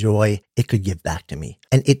experience the joy it could give back to me.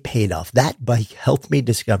 And it paid off. That bike helped me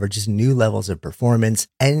discover just new levels of performance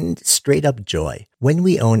and straight up joy. When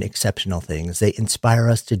we own exceptional things, they inspire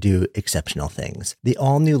us to do exceptional things. The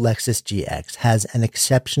all-new Lexus GX has an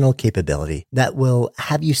exceptional capability that will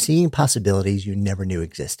have you seeing possibilities you never knew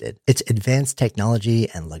existed. Its advanced technology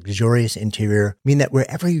and luxurious interior mean that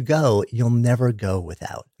wherever you go, you'll never go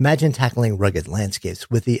without. Imagine tackling rugged landscapes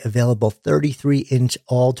with the available 33-inch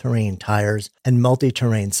all-terrain tires and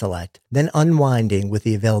multi-terrain select, then unwinding with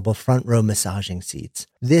the available front-row massaging seats.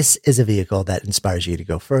 This is a vehicle that inspires you to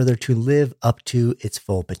go further, to live up to its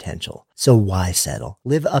full potential. So why settle?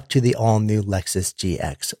 Live up to the all-new Lexus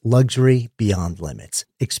GX, luxury beyond limits.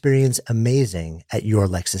 Experience amazing at your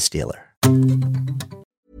Lexus dealer.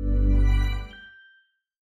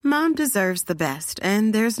 Mom deserves the best,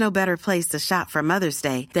 and there's no better place to shop for Mother's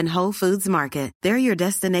Day than Whole Foods Market. They're your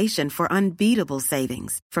destination for unbeatable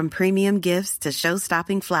savings, from premium gifts to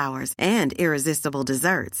show-stopping flowers and irresistible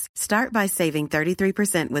desserts. Start by saving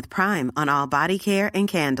 33% with Prime on all body care and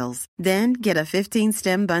candles. Then get a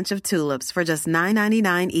 15-stem bunch of tulips for just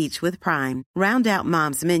 $9.99 each with Prime. Round out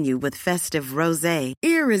Mom's menu with festive rosé,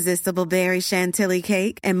 irresistible berry chantilly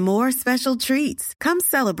cake, and more special treats. Come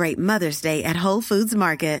celebrate Mother's Day at Whole Foods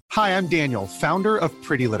Market. Hi, I'm Daniel, founder of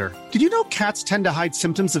Pretty Litter. Did you know cats tend to hide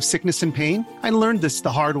symptoms of sickness and pain? I learned this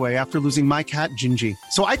the hard way after losing my cat, Gingy.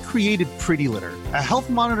 So I created Pretty Litter, a health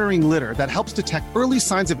monitoring litter that helps detect early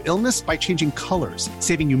signs of illness by changing colors,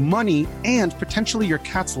 saving you money and potentially your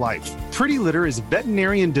cat's life. Pretty Litter is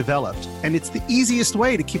veterinarian developed, and it's the easiest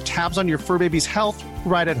way to keep tabs on your fur baby's health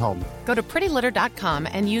right at home. Go to prettylitter.com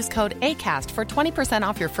and use code ACAST for 20%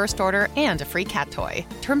 off your first order and a free cat toy.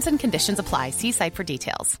 Terms and conditions apply. See site for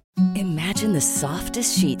details. Imagine the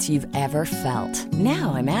softest sheets you've ever felt.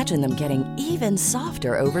 Now imagine them getting even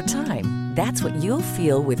softer over time. That's what you'll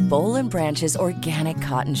feel with Boll & Branch's organic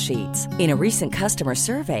cotton sheets. In a recent customer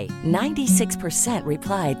survey, 96%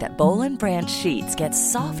 replied that Boll & Branch sheets get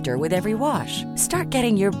softer with every wash. Start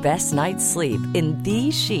getting your best night's sleep in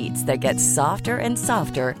these sheets that get softer and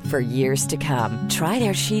softer for years to come. Try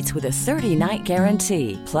their sheets with a 30-night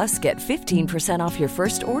guarantee. Plus, get 15% off your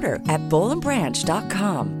first order at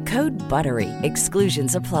bollandbranch.com. Code BUTTERY.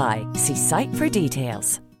 Exclusions apply. See site for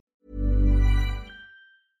details.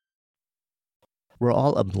 We're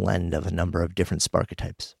all a blend of a number of different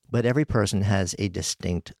Sparketypes, but every person has a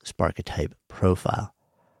distinct Sparketype profile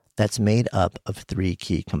that's made up of 3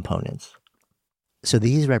 key components. So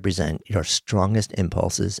these represent your strongest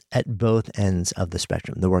impulses at both ends of the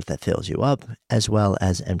spectrum, the work that fills you up as well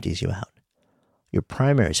as empties you out. Your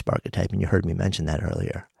primary Sparketype, and you heard me mention that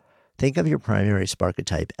earlier, think of your primary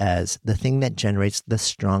Sparketype as the thing that generates the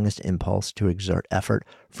strongest impulse to exert effort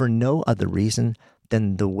for no other reason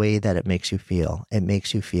than the way that it makes you feel. It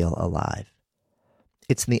makes you feel alive.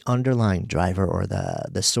 It's the underlying driver or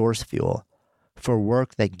the source fuel for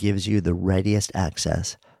work that gives you the readiest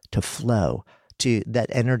access to flow, that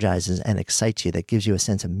energizes and excites you, that gives you a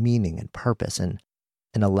sense of meaning and purpose and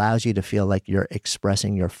allows you to feel like you're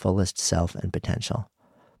expressing your fullest self and potential.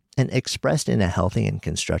 And expressed in a healthy and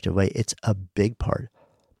constructive way, it's a big part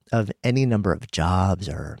of any number of jobs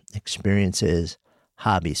or experiences,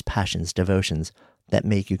 hobbies, passions, devotions that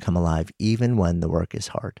make you come alive even when the work is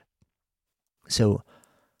hard. So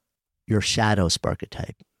your shadow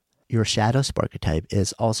sparketype. Your shadow sparketype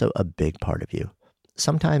is also a big part of you,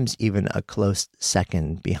 sometimes even a close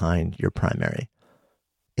second behind your primary.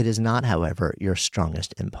 It is not, however, your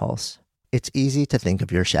strongest impulse. It's easy to think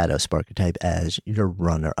of your shadow sparketype as your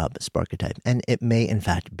runner-up sparketype, and it may in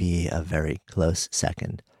fact be a very close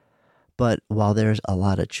second. But while there's a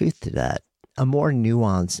lot of truth to that, a more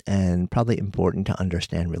nuanced and probably important to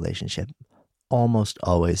understand relationship almost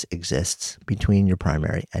always exists between your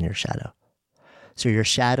primary and your shadow. So your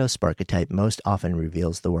shadow sparketype most often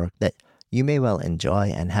reveals the work that you may well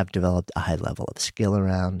enjoy and have developed a high level of skill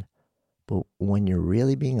around. But when you're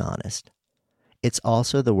really being honest, it's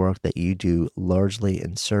also the work that you do largely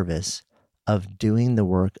in service of doing the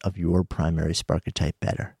work of your primary sparketype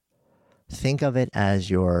better. Think of it as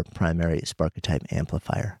your primary sparketype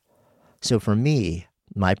amplifier. So for me,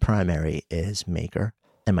 my primary is maker,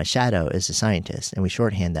 and my shadow is a scientist. And we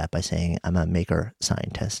shorthand that by saying I'm a maker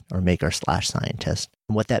scientist or maker/scientist.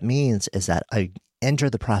 And what that means is that I enter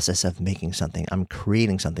the process of making something. I'm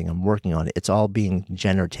creating something. I'm working on it. It's all being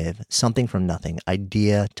generative, something from nothing,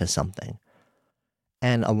 idea to something.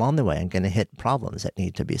 And along the way, I'm going to hit problems that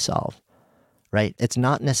need to be solved, right? It's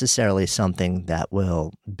not necessarily something that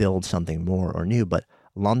will build something more or new, but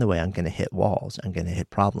along the way, I'm going to hit walls. I'm going to hit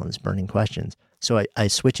problems, burning questions. So I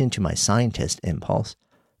switch into my scientist impulse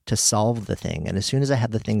to solve the thing. And as soon as I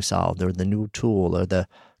have the thing solved or the new tool or the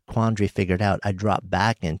quandary figured out, I drop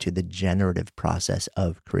back into the generative process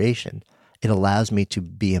of creation. It allows me to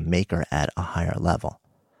be a maker at a higher level.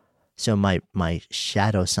 So my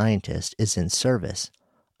shadow scientist is in service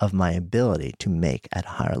of my ability to make at a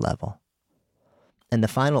higher level. And the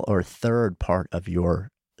final or third part of your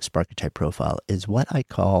sparketype profile is what I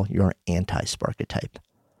call your anti-sparketype.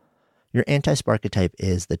 Your anti-sparketype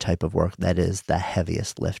is the type of work that is the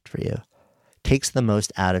heaviest lift for you, takes the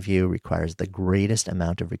most out of you, requires the greatest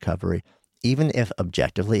amount of recovery, even if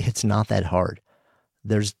objectively it's not that hard.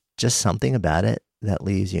 There's just something about it that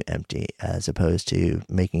leaves you empty as opposed to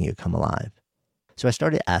making you come alive. So I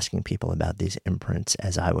started asking people about these imprints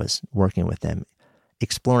as I was working with them,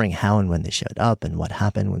 exploring how and when they showed up and what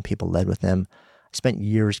happened when people led with them. I spent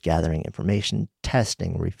years gathering information,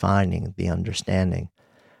 testing, refining the understanding.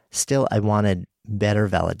 Still, I wanted better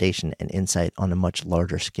validation and insight on a much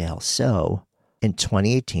larger scale. So in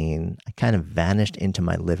 2018, I kind of vanished into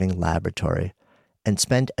my living laboratory and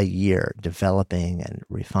spent a year developing and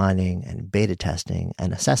refining and beta testing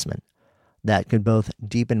an assessment that could both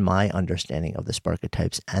deepen my understanding of the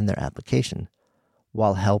sparketypes and their application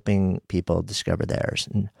while helping people discover theirs.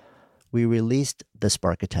 And we released the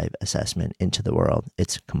Sparketype assessment into the world.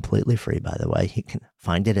 It's completely free, by the way. You can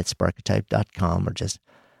find it at sparketype.com or just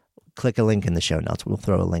click a link in the show notes. We'll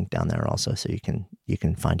throw a link down there also so you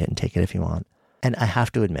can find it and take it if you want. And I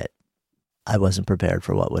have to admit, I wasn't prepared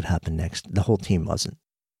for what would happen next. The whole team wasn't.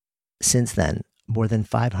 Since then, more than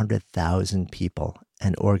 500,000 people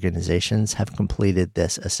and organizations have completed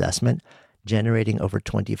this assessment, generating over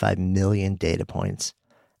 25 million data points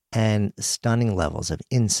and stunning levels of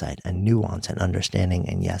insight and nuance and understanding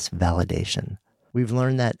and, yes, validation. We've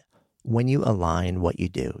learned that when you align what you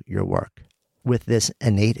do, your work, with this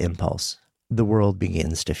innate impulse, the world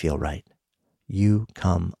begins to feel right. You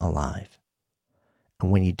come alive.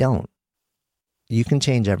 And when you don't, you can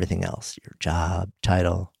change everything else, your job,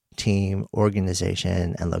 title, team,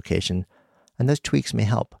 organization, and location, and those tweaks may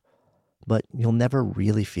help, but you'll never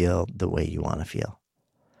really feel the way you want to feel.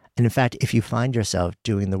 And in fact, if you find yourself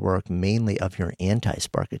doing the work mainly of your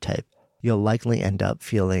anti-sparketype, you'll likely end up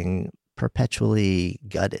feeling perpetually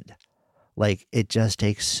gutted. Like it just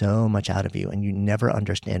takes so much out of you and you never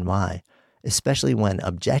understand why, especially when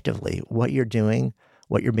objectively what you're doing,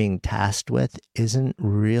 what you're being tasked with isn't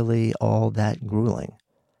really all that grueling.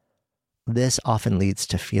 This often leads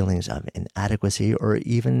to feelings of inadequacy or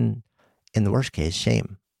even, in the worst case,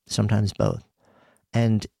 shame, sometimes both.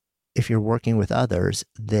 And if you're working with others,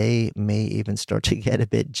 they may even start to get a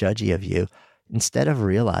bit judgy of you instead of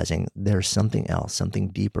realizing there's something else, something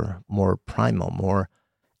deeper, more primal, more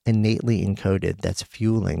innately encoded that's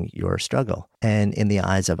fueling your struggle. And in the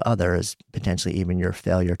eyes of others, potentially even your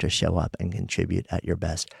failure to show up and contribute at your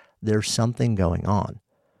best, there's something going on,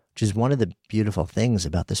 which is one of the beautiful things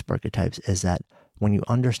about the Sparketypes is that when you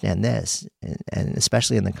understand this, and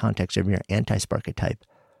especially in the context of your anti-Sparketype,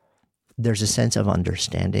 there's a sense of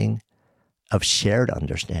understanding, of shared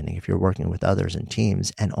understanding if you're working with others and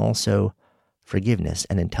teams, and also forgiveness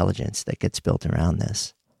and intelligence that gets built around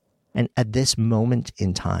this. And at this moment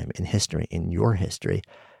in time, in history, in your history,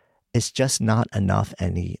 it's just not enough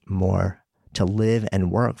anymore to live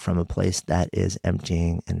and work from a place that is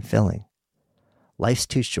emptying and filling. Life's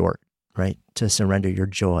too short, right, to surrender your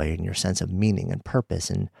joy and your sense of meaning and purpose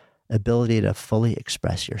and ability to fully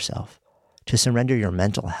express yourself, to surrender your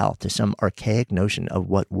mental health to some archaic notion of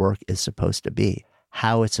what work is supposed to be,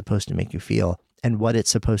 how it's supposed to make you feel, and what it's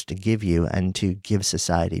supposed to give you and to give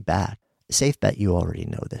society back. Safe bet you already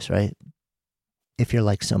know this, right? If you're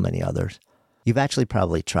like so many others, you've actually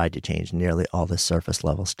probably tried to change nearly all the surface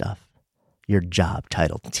level stuff. Your job,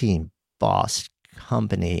 title, team, boss,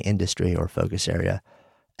 company, industry, or focus area,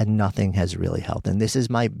 and nothing has really helped. And this is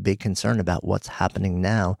my big concern about what's happening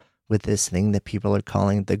now with this thing that people are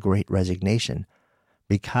calling the Great Resignation.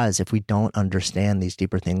 Because if we don't understand these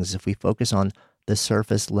deeper things, if we focus on the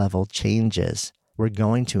surface level changes, we're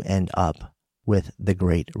going to end up with the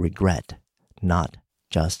Great Regret, not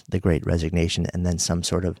just the Great Resignation and then some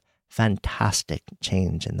sort of fantastic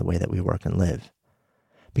change in the way that we work and live.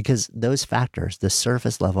 Because those factors, the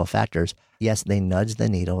surface level factors, yes, they nudge the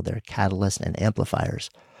needle, they're catalysts and amplifiers.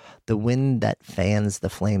 The wind that fans the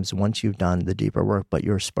flames once you've done the deeper work, but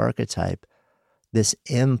your Sparketype, this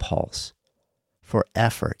impulse for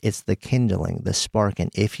effort, it's the kindling, the spark,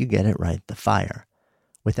 and if you get it right, the fire.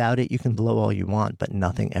 Without it, you can blow all you want, but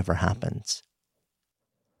nothing ever happens.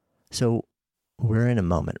 So we're in a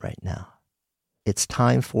moment right now. It's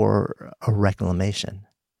time for a reclamation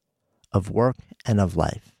of work and of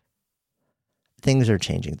life. Things are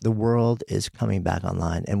changing. The world is coming back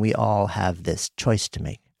online, and we all have this choice to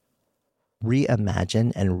make.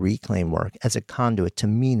 Reimagine and reclaim work as a conduit to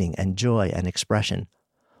meaning and joy and expression,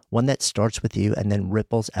 one that starts with you and then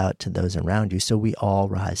ripples out to those around you so we all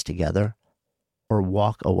rise together, or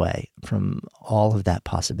walk away from all of that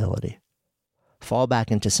possibility. Fall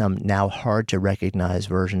back into some now hard to recognize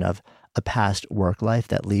version of a past work life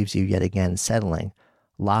that leaves you yet again settling,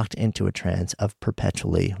 locked into a trance of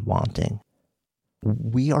perpetually wanting.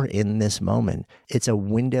 We are in this moment. It's a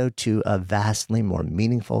window to a vastly more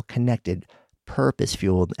meaningful, connected,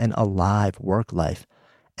 purpose-fueled, and alive work life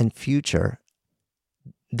and future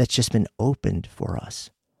that's just been opened for us.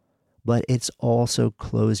 But it's also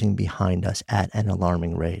closing behind us at an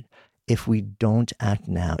alarming rate. If we don't act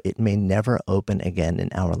now, it may never open again in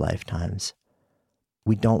our lifetimes.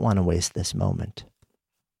 We don't want to waste this moment.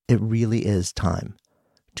 It really is time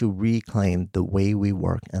to reclaim the way we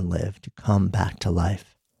work and live, to come back to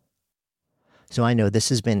life. So I know this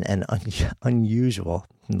has been an unusual,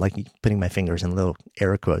 like putting my fingers in little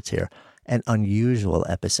air quotes here, an unusual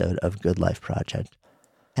episode of Good Life Project.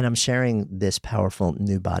 And I'm sharing this powerful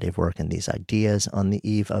new body of work and these ideas on the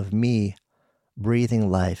eve of me breathing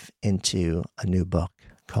life into a new book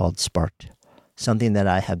called Sparked, something that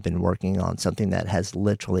I have been working on, something that has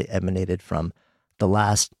literally emanated from the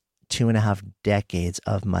last 2.5 decades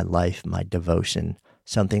of my life, my devotion,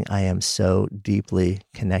 something I am so deeply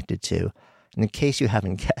connected to. And in case you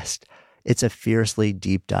haven't guessed, it's a fiercely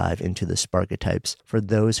deep dive into the Sparketypes for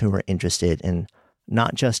those who are interested in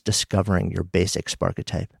not just discovering your basic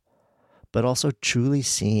Sparketype, but also truly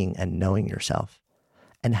seeing and knowing yourself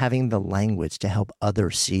and having the language to help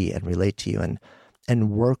others see and relate to you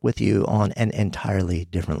and work with you on an entirely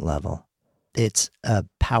different level. It's a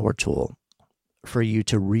power tool for you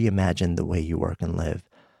to reimagine the way you work and live,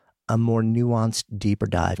 a more nuanced, deeper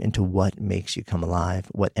dive into what makes you come alive,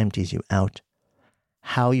 what empties you out,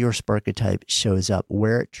 how your Sparketype shows up,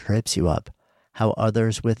 where it trips you up, how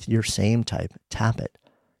others with your same type tap it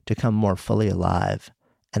to come more fully alive,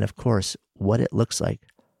 and of course, what it looks like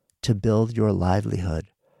to build your livelihood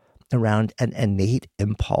around an innate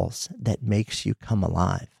impulse that makes you come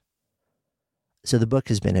alive. So the book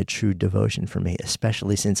has been a true devotion for me,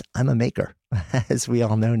 especially since I'm a maker, as we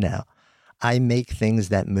all know now. I make things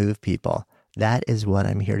that move people. That is what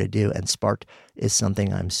I'm here to do. And Sparked is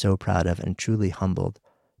something I'm so proud of and truly humbled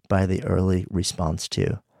by the early response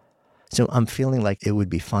to. So I'm feeling like it would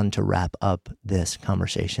be fun to wrap up this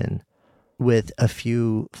conversation with a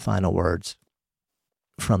few final words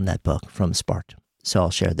from that book, from Sparked. So I'll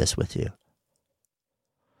share this with you.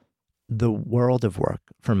 The world of work,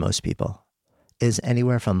 for most people, is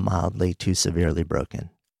anywhere from mildly to severely broken.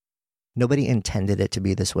 Nobody intended it to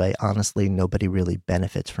be this way. Honestly, nobody really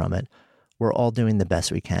benefits from it. We're all doing the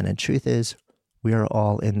best we can. And truth is, we are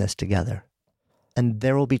all in this together. And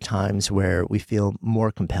there will be times where we feel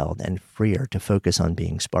more compelled and freer to focus on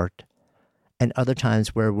being sparked, and other times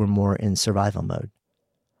where we're more in survival mode.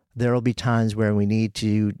 There will be times where we need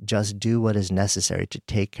to just do what is necessary to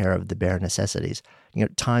take care of the bare necessities.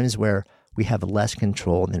 Times where we have less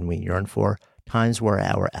control than we yearn for, times where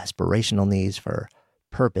our aspirational needs for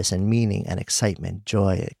purpose and meaning and excitement,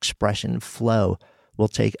 joy, expression, flow will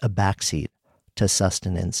take a backseat to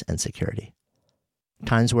sustenance and security.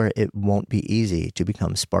 times where it won't be easy to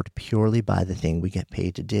become sparked purely by the thing we get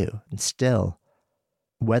paid to do. And still,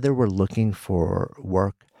 whether we're looking for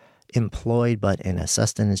work, employed but in a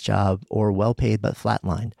sustenance job, or well-paid but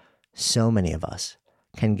flatlined, so many of us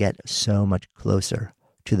can get so much closer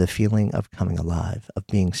to the feeling of coming alive, of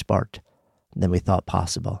being sparked, than we thought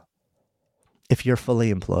possible. If you're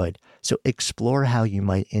fully employed, so explore how you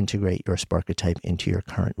might integrate your Sparketype into your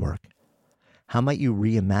current work. How might you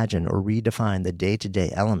reimagine or redefine the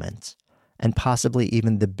day-to-day elements and possibly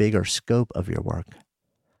even the bigger scope of your work?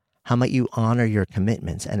 How might you honor your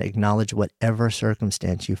commitments and acknowledge whatever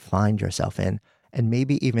circumstance you find yourself in, and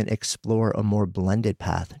maybe even explore a more blended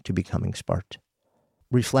path to becoming sparked?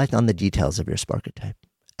 Reflect on the details of your Sparketype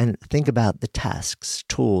and think about the tasks,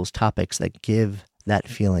 tools, topics that give that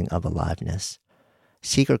feeling of aliveness.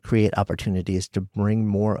 Seek or create opportunities to bring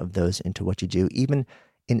more of those into what you do, even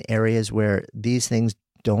in areas where these things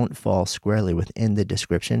don't fall squarely within the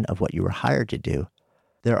description of what you were hired to do.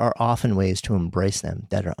 There are often ways to embrace them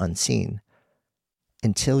that are unseen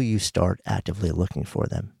until you start actively looking for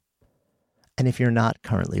them. And if you're not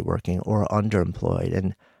currently working or underemployed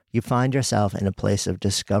and you find yourself in a place of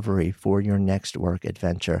discovery for your next work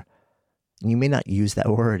adventure, you may not use that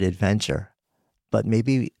word adventure, but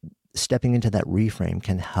maybe stepping into that reframe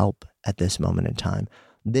can help at this moment in time.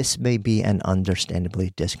 This may be an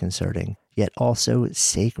understandably disconcerting, yet also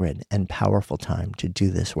sacred and powerful time to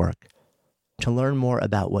do this work, to learn more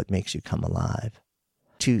about what makes you come alive,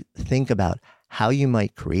 to think about how you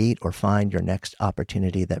might create or find your next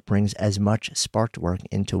opportunity that brings as much sparked work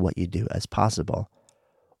into what you do as possible,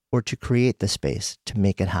 or to create the space to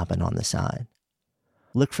make it happen on the side.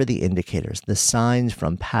 Look for the indicators, the signs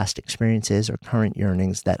from past experiences or current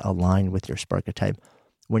yearnings that align with your Sparketype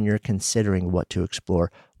when you're considering what to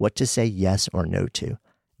explore, what to say yes or no to.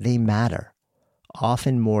 They matter,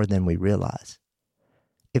 often more than we realize.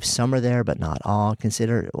 If some are there but not all,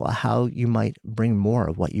 consider how you might bring more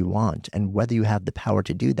of what you want and whether you have the power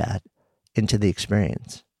to do that into the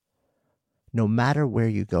experience. No matter where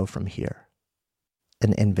you go from here,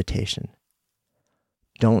 an invitation.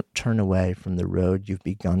 Don't turn away from the road you've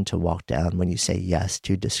begun to walk down when you say yes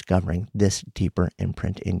to discovering this deeper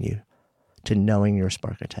imprint in you, to knowing your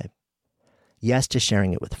Sparketype. Yes to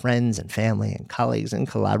sharing it with friends and family and colleagues and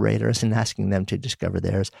collaborators and asking them to discover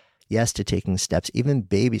theirs. Yes to taking steps, even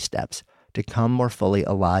baby steps, to come more fully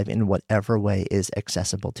alive in whatever way is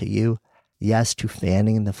accessible to you. Yes to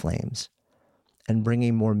fanning the flames and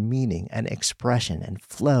bringing more meaning and expression and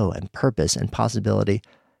flow and purpose and possibility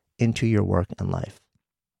into your work and life.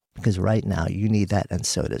 Because right now you need that, and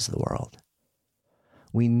so does the world.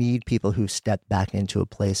 We need people who step back into a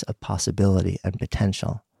place of possibility and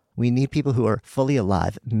potential. We need people who are fully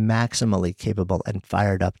alive, maximally capable and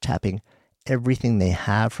fired up, tapping everything they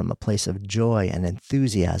have from a place of joy and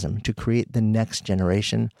enthusiasm to create the next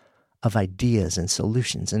generation of ideas and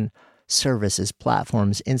solutions and services,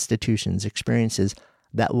 platforms, institutions, experiences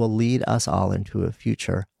that will lead us all into a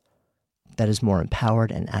future that is more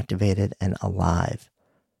empowered and activated and alive,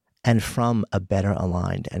 and from a better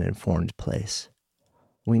aligned and informed place.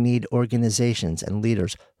 We need organizations and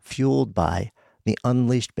leaders fueled by the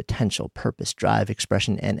unleashed potential, purpose, drive,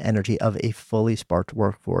 expression, and energy of a fully sparked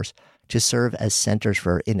workforce to serve as centers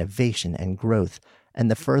for innovation and growth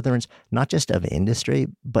and the furtherance not just of industry,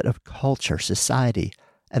 but of culture, society,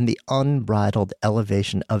 and the unbridled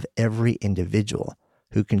elevation of every individual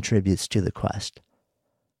who contributes to the quest.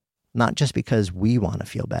 Not just because we want to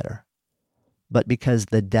feel better, but because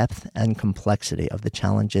the depth and complexity of the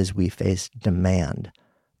challenges we face demand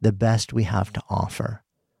the best we have to offer.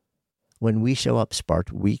 When we show up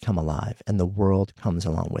sparked, we come alive and the world comes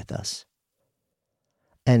along with us.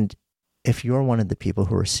 And if you're one of the people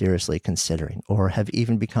who are seriously considering or have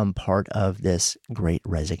even become part of this great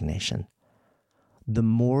resignation, the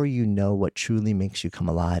more you know what truly makes you come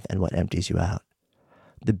alive and what empties you out,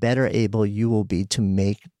 the better able you will be to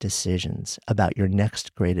make decisions about your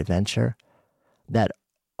next great adventure that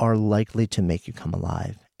are likely to make you come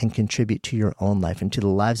alive and contribute to your own life and to the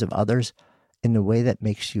lives of others in a way that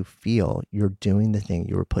makes you feel you're doing the thing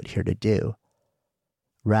you were put here to do,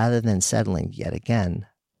 rather than settling yet again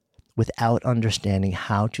without understanding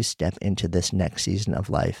how to step into this next season of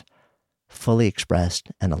life fully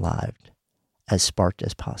expressed and alive, as sparked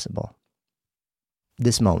as possible.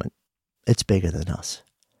 This moment, it's bigger than us.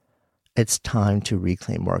 It's time to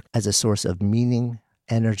reclaim work as a source of meaning,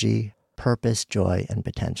 energy, purpose, joy, and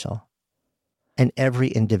potential. And every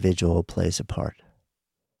individual plays a part.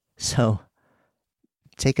 So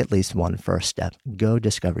take at least one first step. Go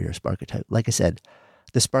discover your Sparketype. Like I said,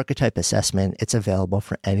 The Sparketype assessment, it's available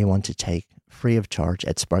for anyone to take free of charge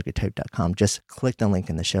at Sparketype.com. Just click the link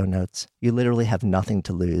in the show notes. You literally have nothing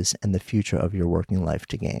to lose and the future of your working life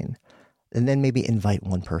to gain. And then maybe invite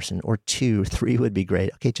one person or 2, 3 would be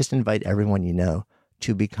great. Okay, just invite everyone you know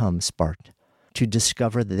to become sparked, to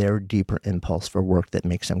discover their deeper impulse for work that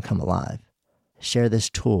makes them come alive. Share this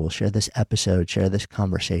tool, share this episode, share this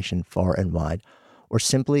conversation far and wide, or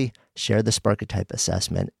simply share the Sparketype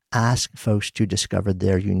assessment. Ask folks to discover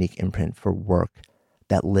their unique imprint for work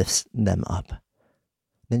that lifts them up.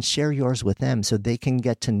 Then share yours with them so they can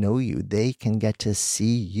get to know you. They can get to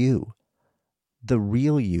see you, the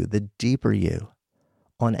real you, the deeper you,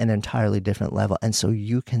 on an entirely different level. And so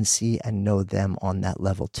you can see and know them on that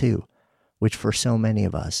level too, which for so many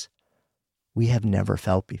of us, we have never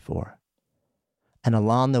felt before. And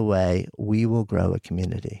along the way, we will grow a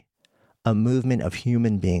community, a movement of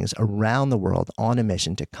human beings around the world on a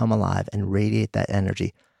mission to come alive and radiate that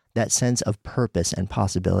energy, that sense of purpose and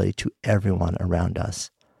possibility to everyone around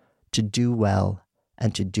us, to do well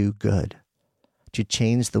and to do good, to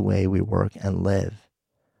change the way we work and live,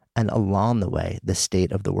 and along the way, the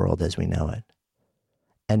state of the world as we know it,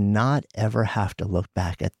 and not ever have to look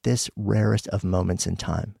back at this rarest of moments in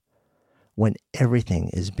time, when everything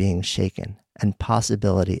is being shaken and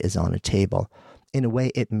possibility is on a table in a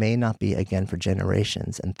way it may not be again for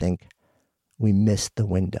generations, and think, we missed the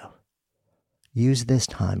window. Use this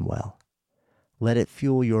time well. Let it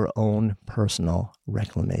fuel your own personal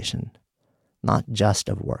reclamation, not just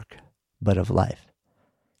of work, but of life.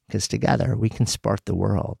 Because together we can spark the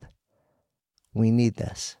world. We need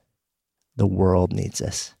this. The world needs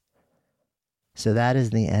this. So that is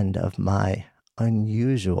the end of my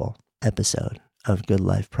unusual episode of Good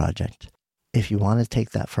Life Project. If you want to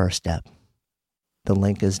take that first step, the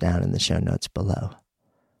link is down in the show notes below.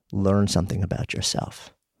 Learn something about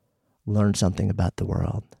yourself. Learn something about the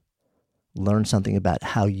world. Learn something about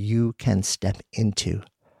how you can step into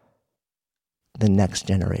the next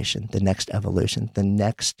generation, the next evolution, the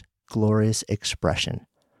next glorious expression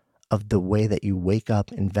of the way that you wake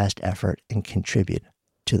up, invest effort, and contribute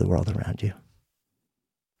to the world around you.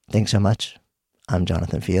 Thanks so much. I'm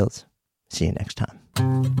Jonathan Fields. See you next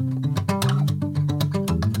time.